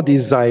 nor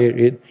desire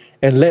it,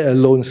 and let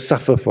alone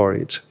suffer for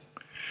it.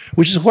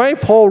 Which is why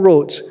Paul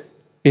wrote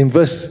in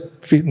verse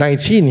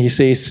 19, he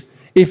says,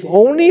 if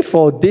only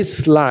for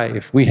this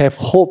life we have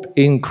hope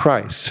in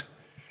Christ,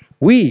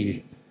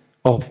 we,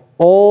 of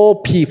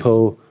all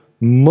people,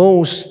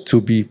 most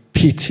to be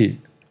pitied.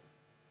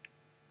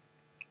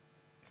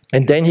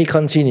 And then he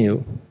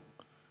continued,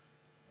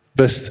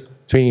 verse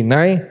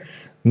 29,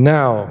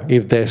 now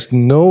if there's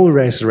no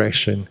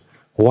resurrection,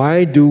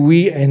 why do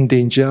we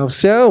endanger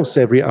ourselves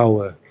every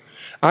hour?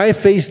 I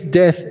face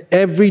death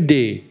every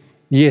day.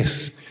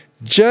 Yes,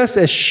 just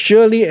as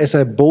surely as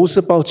I boast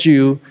about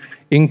you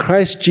in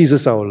Christ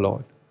Jesus our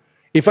Lord.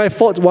 If I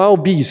fought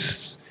wild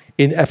beasts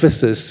in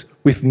Ephesus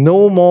with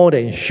no more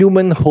than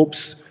human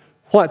hopes,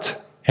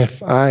 what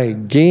have I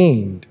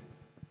gained?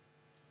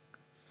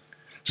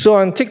 So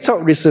on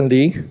TikTok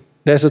recently,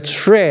 there's a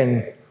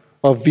trend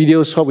of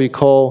videos what we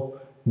call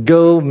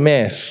girl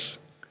math.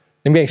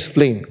 Let me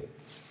explain.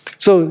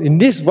 So in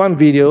this one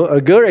video, a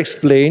girl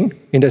explained,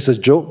 and there's a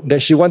joke,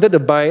 that she wanted to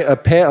buy a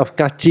pair of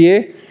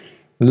Cartier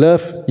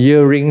Love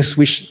earrings,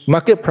 which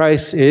market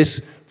price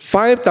is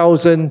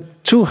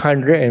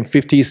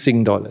 5,250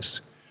 Sing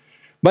dollars.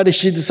 But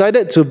she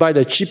decided to buy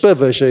the cheaper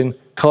version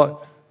called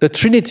the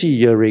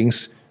Trinity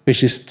earrings,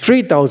 which is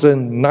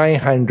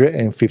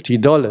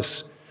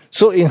 $3,950.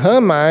 So in her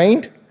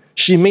mind,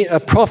 she made a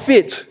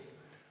profit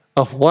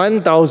of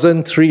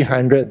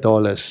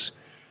 $1,300.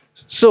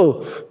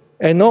 So,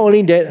 and not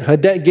only that, her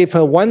dad gave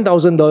her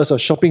 $1,000 of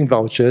shopping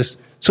vouchers.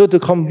 So to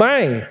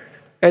combine,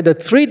 at the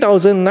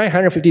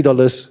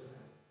 $3,950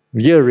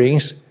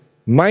 earrings,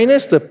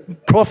 minus the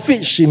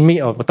profit she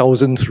made of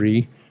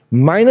 $1,300,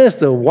 minus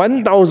the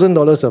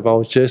 $1,000 of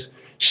vouchers,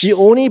 she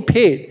only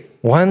paid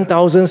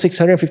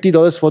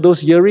 $1,650 for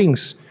those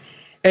earrings.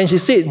 And she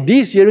said,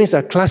 these earrings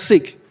are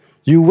classic.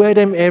 You wear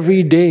them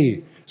every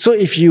day. So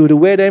if you were to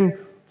wear them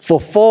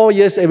for 4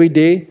 years every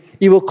day,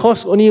 it will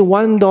cost only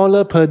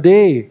 $1 per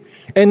day.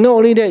 And not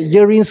only that,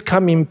 earrings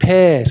come in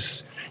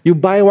pairs. You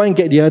buy one,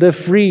 get the other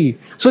free.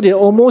 So they're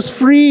almost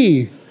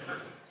free.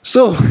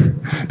 So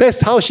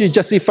that's how she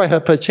justified her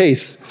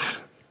purchase.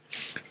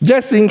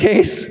 Just in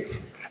case,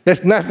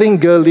 there's nothing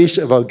girlish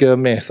about girl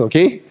math,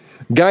 okay?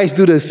 Guys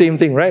do the same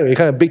thing, right? We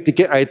kind of big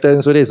ticket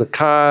items, whether it's a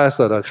cars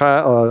or the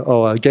car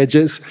or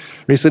gadgets.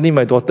 Recently,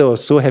 my daughter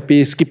was so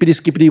happy.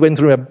 Skippity went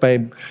through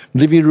my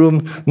living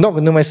room, knocked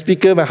on my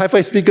speaker, my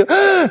hi-fi speaker,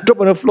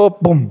 dropped on the floor,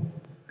 boom.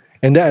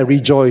 And then I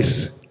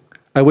rejoiced.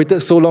 I waited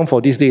so long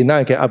for this day, now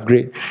I can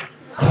upgrade.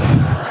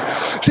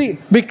 See,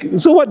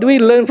 so what do we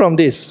learn from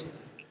this?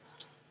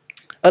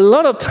 A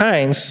lot of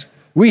times,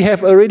 we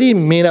have already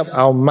made up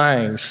our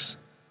minds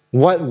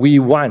what we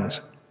want.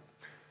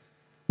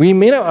 We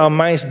made up our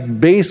minds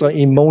based on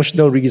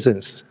emotional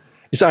reasons.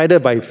 It's either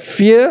by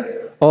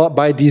fear or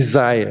by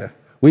desire.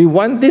 We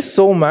want this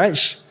so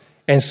much,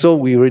 and so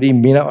we already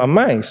made up our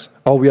minds.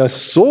 Or we are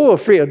so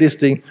afraid of this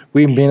thing,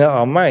 we made up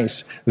our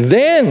minds.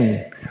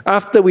 Then,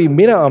 after we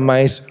made up our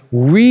minds,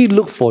 we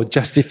look for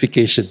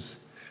justifications.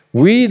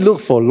 We look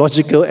for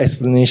logical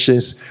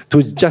explanations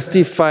to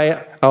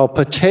justify our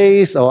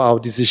purchase or our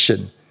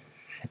decision.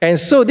 And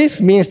so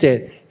this means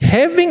that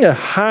having a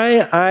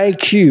high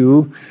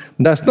IQ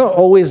does not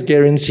always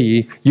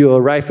guarantee you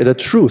arrive at the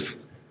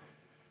truth.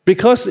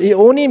 Because it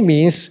only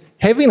means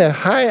having a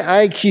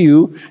high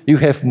IQ, you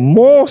have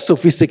more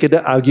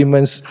sophisticated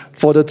arguments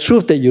for the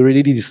truth that you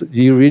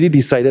really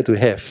decided to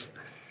have.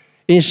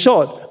 In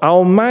short,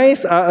 our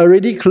minds are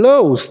already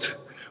closed.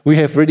 We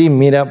have already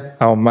made up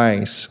our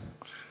minds.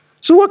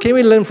 So what can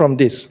we learn from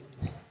this?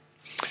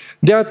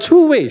 There are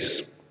two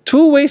ways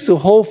to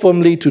hold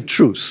firmly to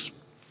truths.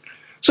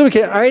 So we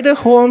can either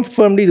hold on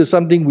firmly to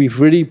something we've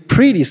really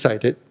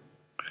pre-decided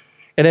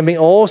and then make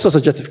all sorts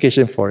of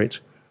justification for it,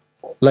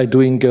 like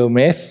doing girl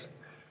math,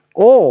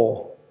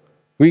 or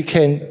we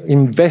can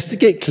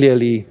investigate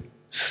clearly,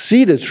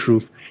 see the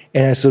truth,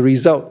 and as a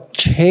result,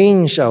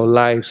 change our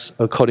lives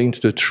according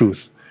to the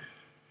truth.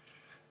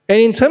 And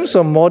in terms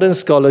of modern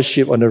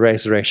scholarship on the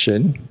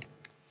resurrection,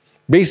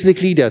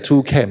 basically there are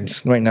two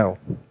camps right now.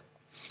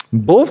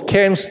 Both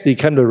camps, they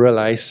come to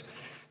realize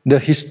the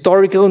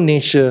historical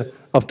nature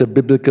of the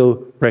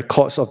biblical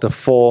records of the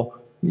four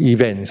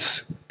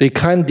events. They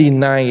can't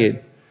deny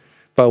it.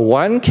 But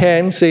one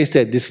camp says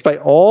that despite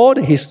all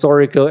the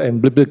historical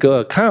and biblical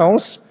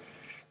accounts,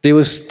 they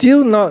will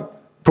still not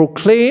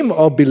proclaim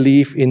or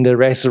believe in the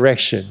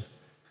resurrection.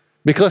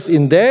 Because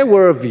in their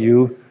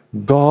worldview,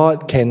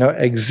 God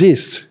cannot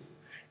exist.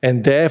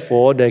 And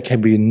therefore, there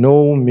can be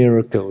no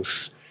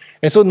miracles.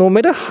 And so no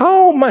matter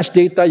how much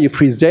data you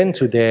present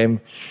to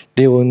them,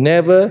 they will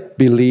never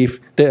believe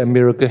that a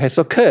miracle has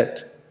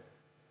occurred.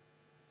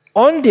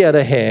 On the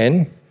other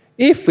hand,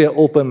 if we're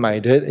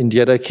open-minded in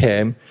the other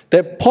camp,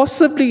 that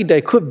possibly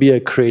there could be a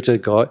creator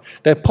God,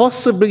 that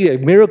possibly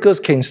miracles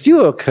can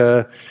still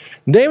occur,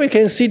 then we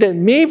can see that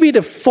maybe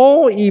the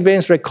 4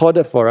 events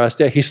recorded for us,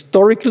 they're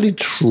historically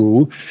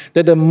true,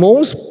 that the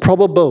most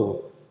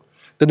probable,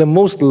 that the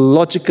most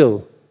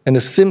logical, and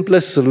the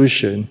simplest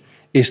solution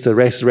is the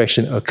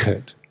resurrection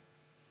occurred.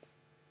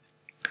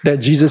 That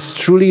Jesus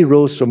truly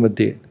rose from the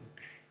dead.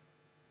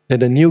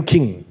 That the new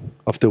king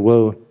of the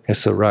world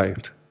has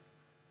arrived.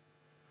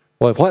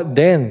 Well, what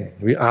then,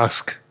 we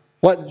ask?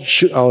 What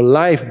should our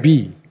life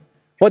be?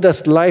 What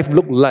does life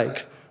look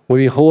like when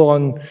we hold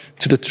on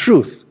to the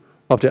truth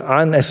of the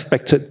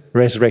unexpected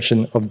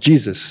resurrection of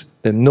Jesus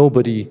that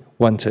nobody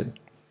wanted?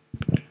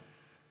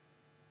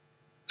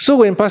 So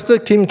when Pastor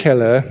Tim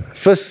Keller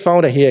first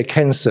found that he had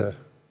cancer,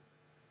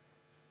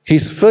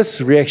 his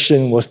first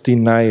reaction was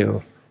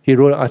denial. He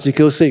wrote an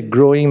article saying,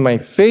 "Growing my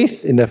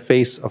faith in the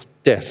face of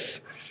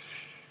death."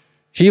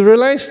 He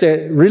realized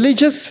that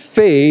religious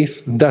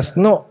faith does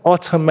not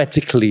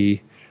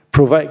automatically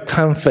provide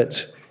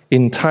comfort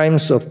in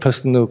times of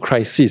personal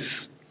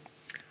crisis.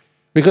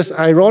 Because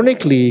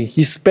ironically,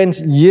 he spent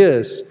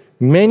years,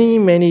 many,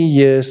 many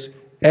years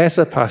as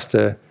a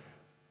pastor,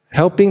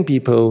 helping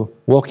people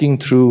walking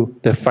through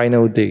the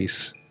final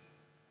days.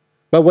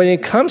 But when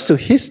it comes to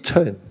his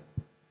turn,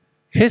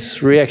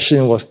 his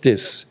reaction was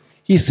this.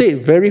 He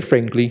said very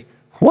frankly,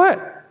 "What?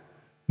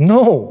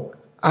 No,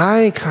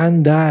 I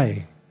can't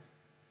die.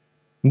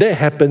 That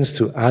happens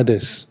to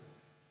others,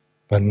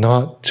 but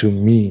not to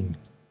me."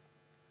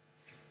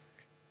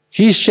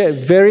 He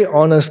shared very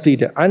honestly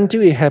that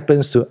until it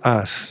happens to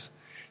us,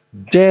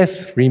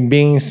 death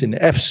remains an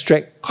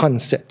abstract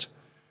concept.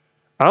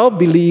 Our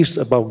beliefs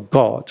about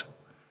God,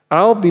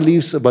 our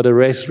beliefs about the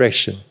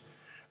resurrection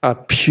are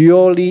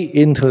purely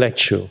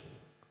intellectual.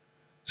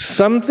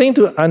 Something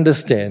to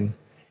understand,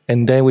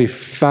 and then we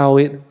file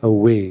it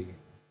away.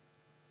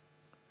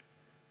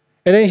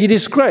 And then he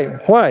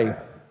described why.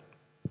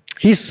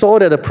 He saw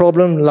that the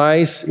problem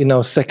lies in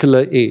our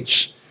secular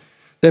age.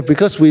 That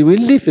because we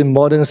live in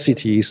modern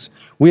cities,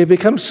 we have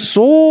become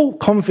so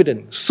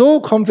confident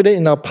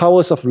in our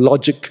powers of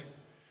logic,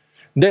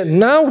 that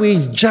now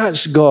we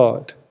judge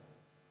God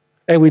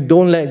and we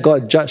don't let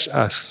God judge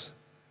us.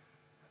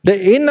 That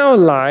in our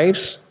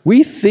lives,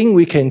 we think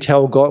we can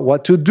tell God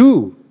what to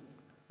do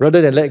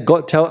rather than let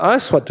God tell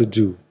us what to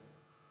do.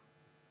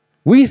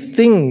 We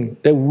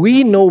think that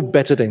we know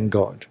better than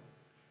God.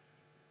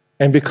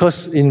 And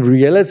because in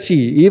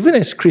reality, even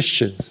as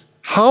Christians,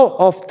 how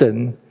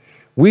often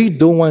we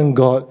don't want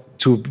God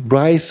to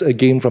rise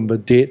again from the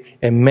dead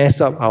and mess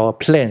up our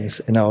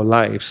plans and our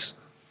lives.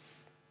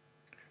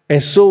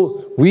 And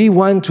so we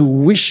want to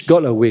wish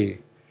God away.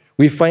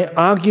 We find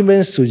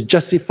arguments to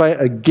justify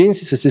against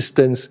his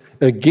existence,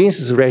 against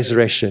his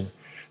resurrection.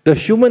 The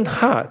human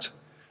heart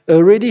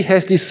already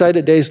has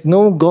decided there is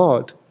no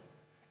God.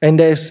 And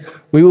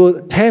we will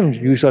attempt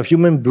to use our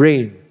human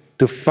brain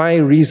to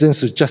find reasons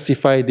to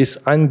justify this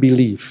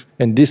unbelief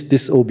and this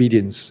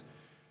disobedience.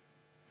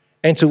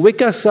 And to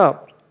wake us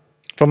up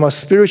from our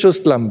spiritual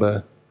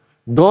slumber,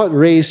 God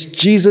raised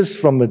Jesus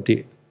from the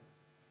dead.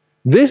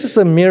 This is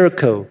a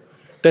miracle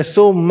that's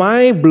so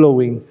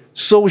mind-blowing,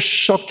 so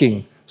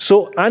shocking,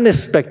 so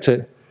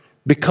unexpected,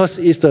 because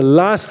it's the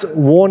last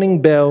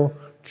warning bell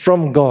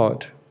from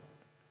God.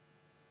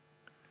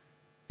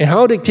 And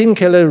how did Tim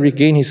Keller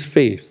regain his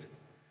faith?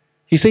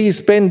 He said he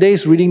spent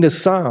days reading the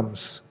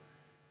Psalms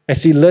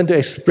as he learned to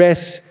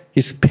express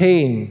his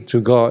pain to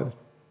God.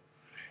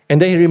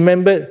 And then he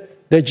remembered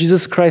that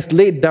Jesus Christ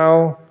laid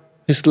down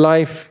his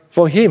life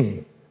for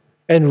him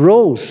and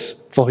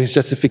rose for his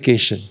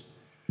justification.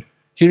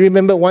 He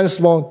remembered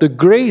once more the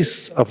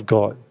grace of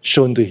God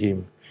shown to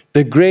him,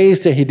 the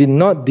grace that he did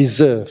not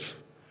deserve,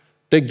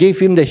 that gave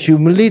him the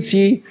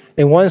humility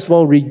and once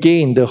more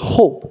regained the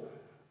hope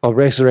of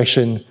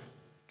resurrection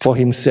for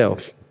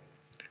himself.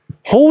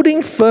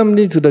 Holding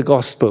firmly to the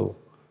gospel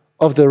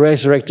of the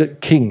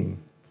resurrected King,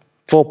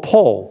 for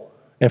Paul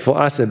and for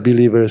us as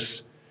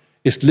believers,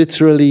 is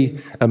literally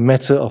a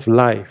matter of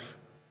life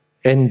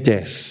and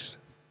death.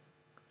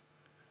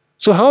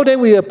 So how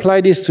then we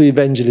apply this to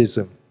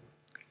evangelism?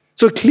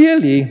 So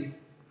clearly,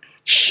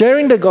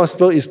 sharing the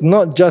gospel is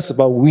not just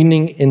about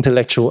winning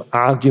intellectual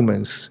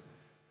arguments.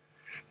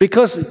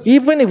 Because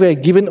even if we're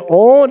given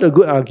all the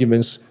good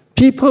arguments,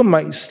 people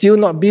might still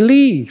not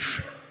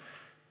believe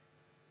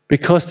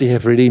because they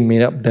have already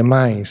made up their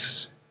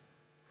minds.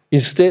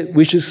 Instead,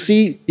 we should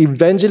see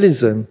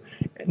evangelism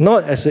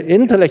not as an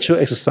intellectual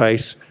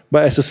exercise,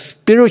 but as a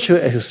spiritual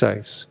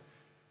exercise.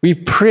 We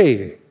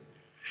pray.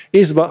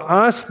 It's about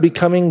us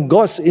becoming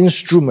God's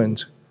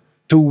instrument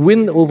to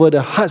win over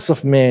the hearts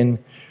of men,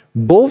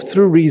 both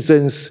through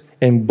reasons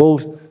and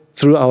both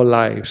through our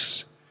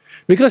lives.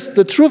 Because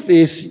the truth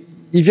is,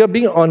 if you're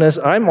being honest,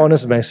 I'm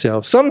honest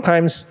myself.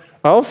 Sometimes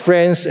our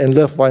friends and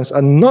loved ones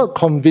are not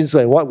convinced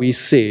by what we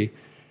say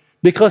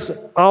because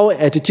our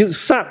attitude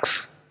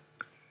sucks.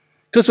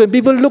 Because when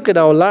people look at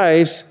our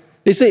lives,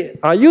 they say,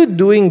 "Are you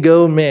doing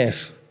girl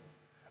math?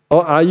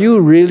 Or are you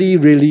really,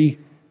 really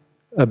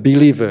a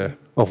believer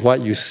of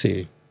what you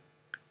say?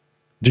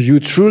 Do you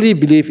truly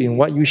believe in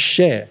what you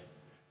share?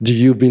 Do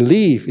you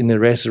believe in the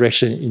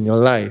resurrection in your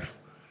life?"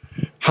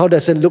 How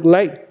does it look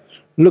like?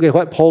 Look at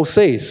what Paul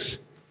says.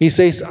 He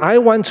says, I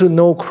want to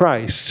know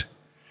Christ.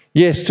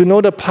 Yes, to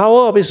know the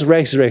power of his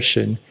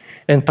resurrection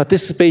and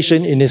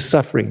participation in his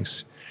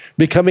sufferings,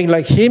 becoming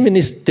like him in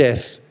his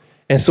death,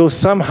 and so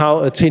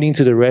somehow attaining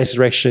to the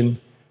resurrection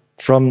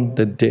from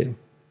the dead.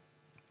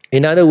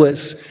 In other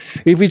words,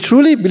 if we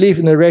truly believe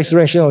in the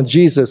resurrection of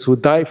Jesus who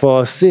died for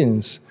our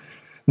sins,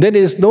 then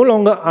it is no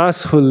longer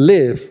us who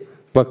live,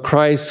 but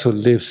Christ who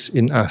lives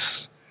in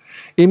us.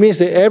 It means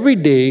that every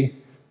day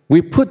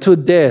we put to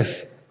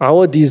death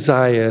our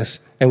desires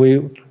and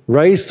we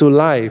rise to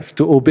life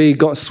to obey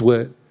God's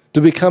word,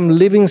 to become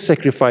living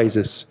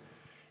sacrifices.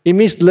 It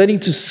means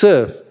learning to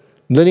serve,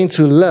 learning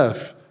to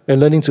love, and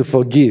learning to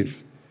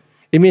forgive.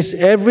 It means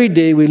every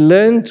day we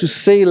learn to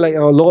say like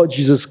our Lord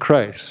Jesus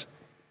Christ,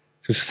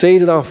 to say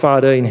to our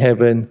Father in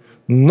heaven,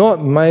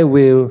 not my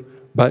will,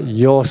 but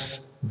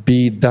yours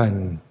be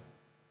done.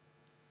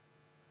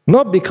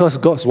 Not because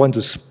God wants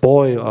to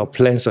spoil our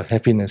plans of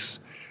happiness,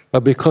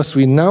 but because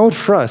we now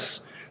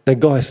trust that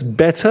God has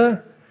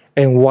better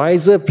and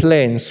wiser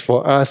plans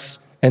for us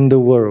and the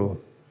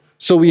world.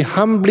 So we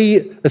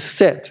humbly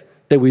accept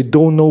that we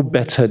don't know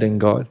better than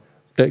God,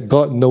 that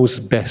God knows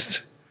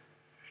best.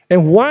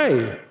 And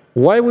why?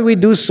 Why will we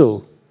do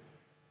so?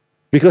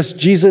 Because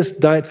Jesus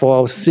died for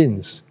our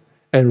sins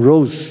and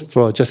rose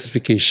for our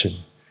justification.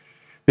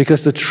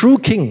 Because the true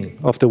King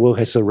of the world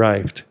has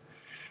arrived.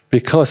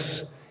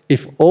 Because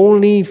if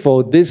only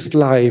for this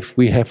life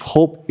we have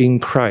hope in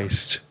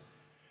Christ,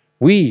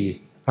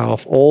 we are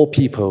of all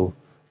people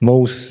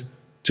most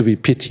to be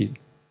pitied.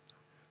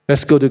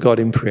 Let's go to God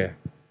in prayer.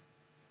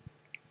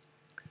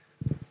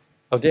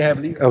 Our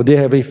dear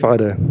Heavenly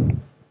Father,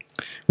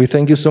 we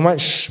thank you so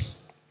much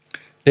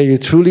that you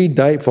truly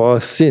died for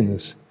our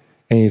sins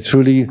and you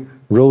truly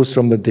rose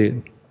from the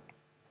dead.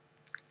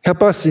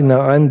 Help us in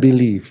our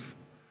unbelief.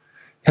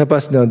 Help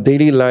us in our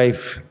daily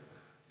life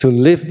to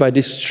live by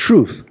this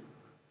truth,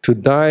 to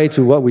die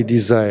to what we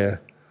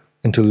desire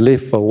and to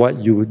live for what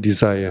you would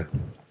desire.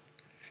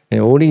 And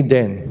only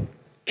then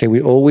can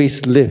we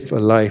always live a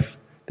life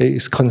that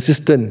is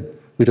consistent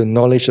with the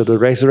knowledge of the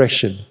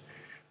resurrection.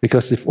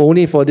 Because if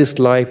only for this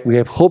life we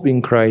have hope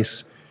in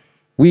Christ,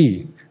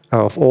 we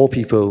are of all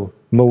people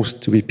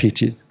most to be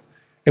pitied.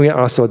 And we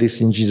ask all this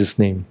in Jesus'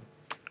 name.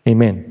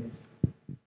 Amen.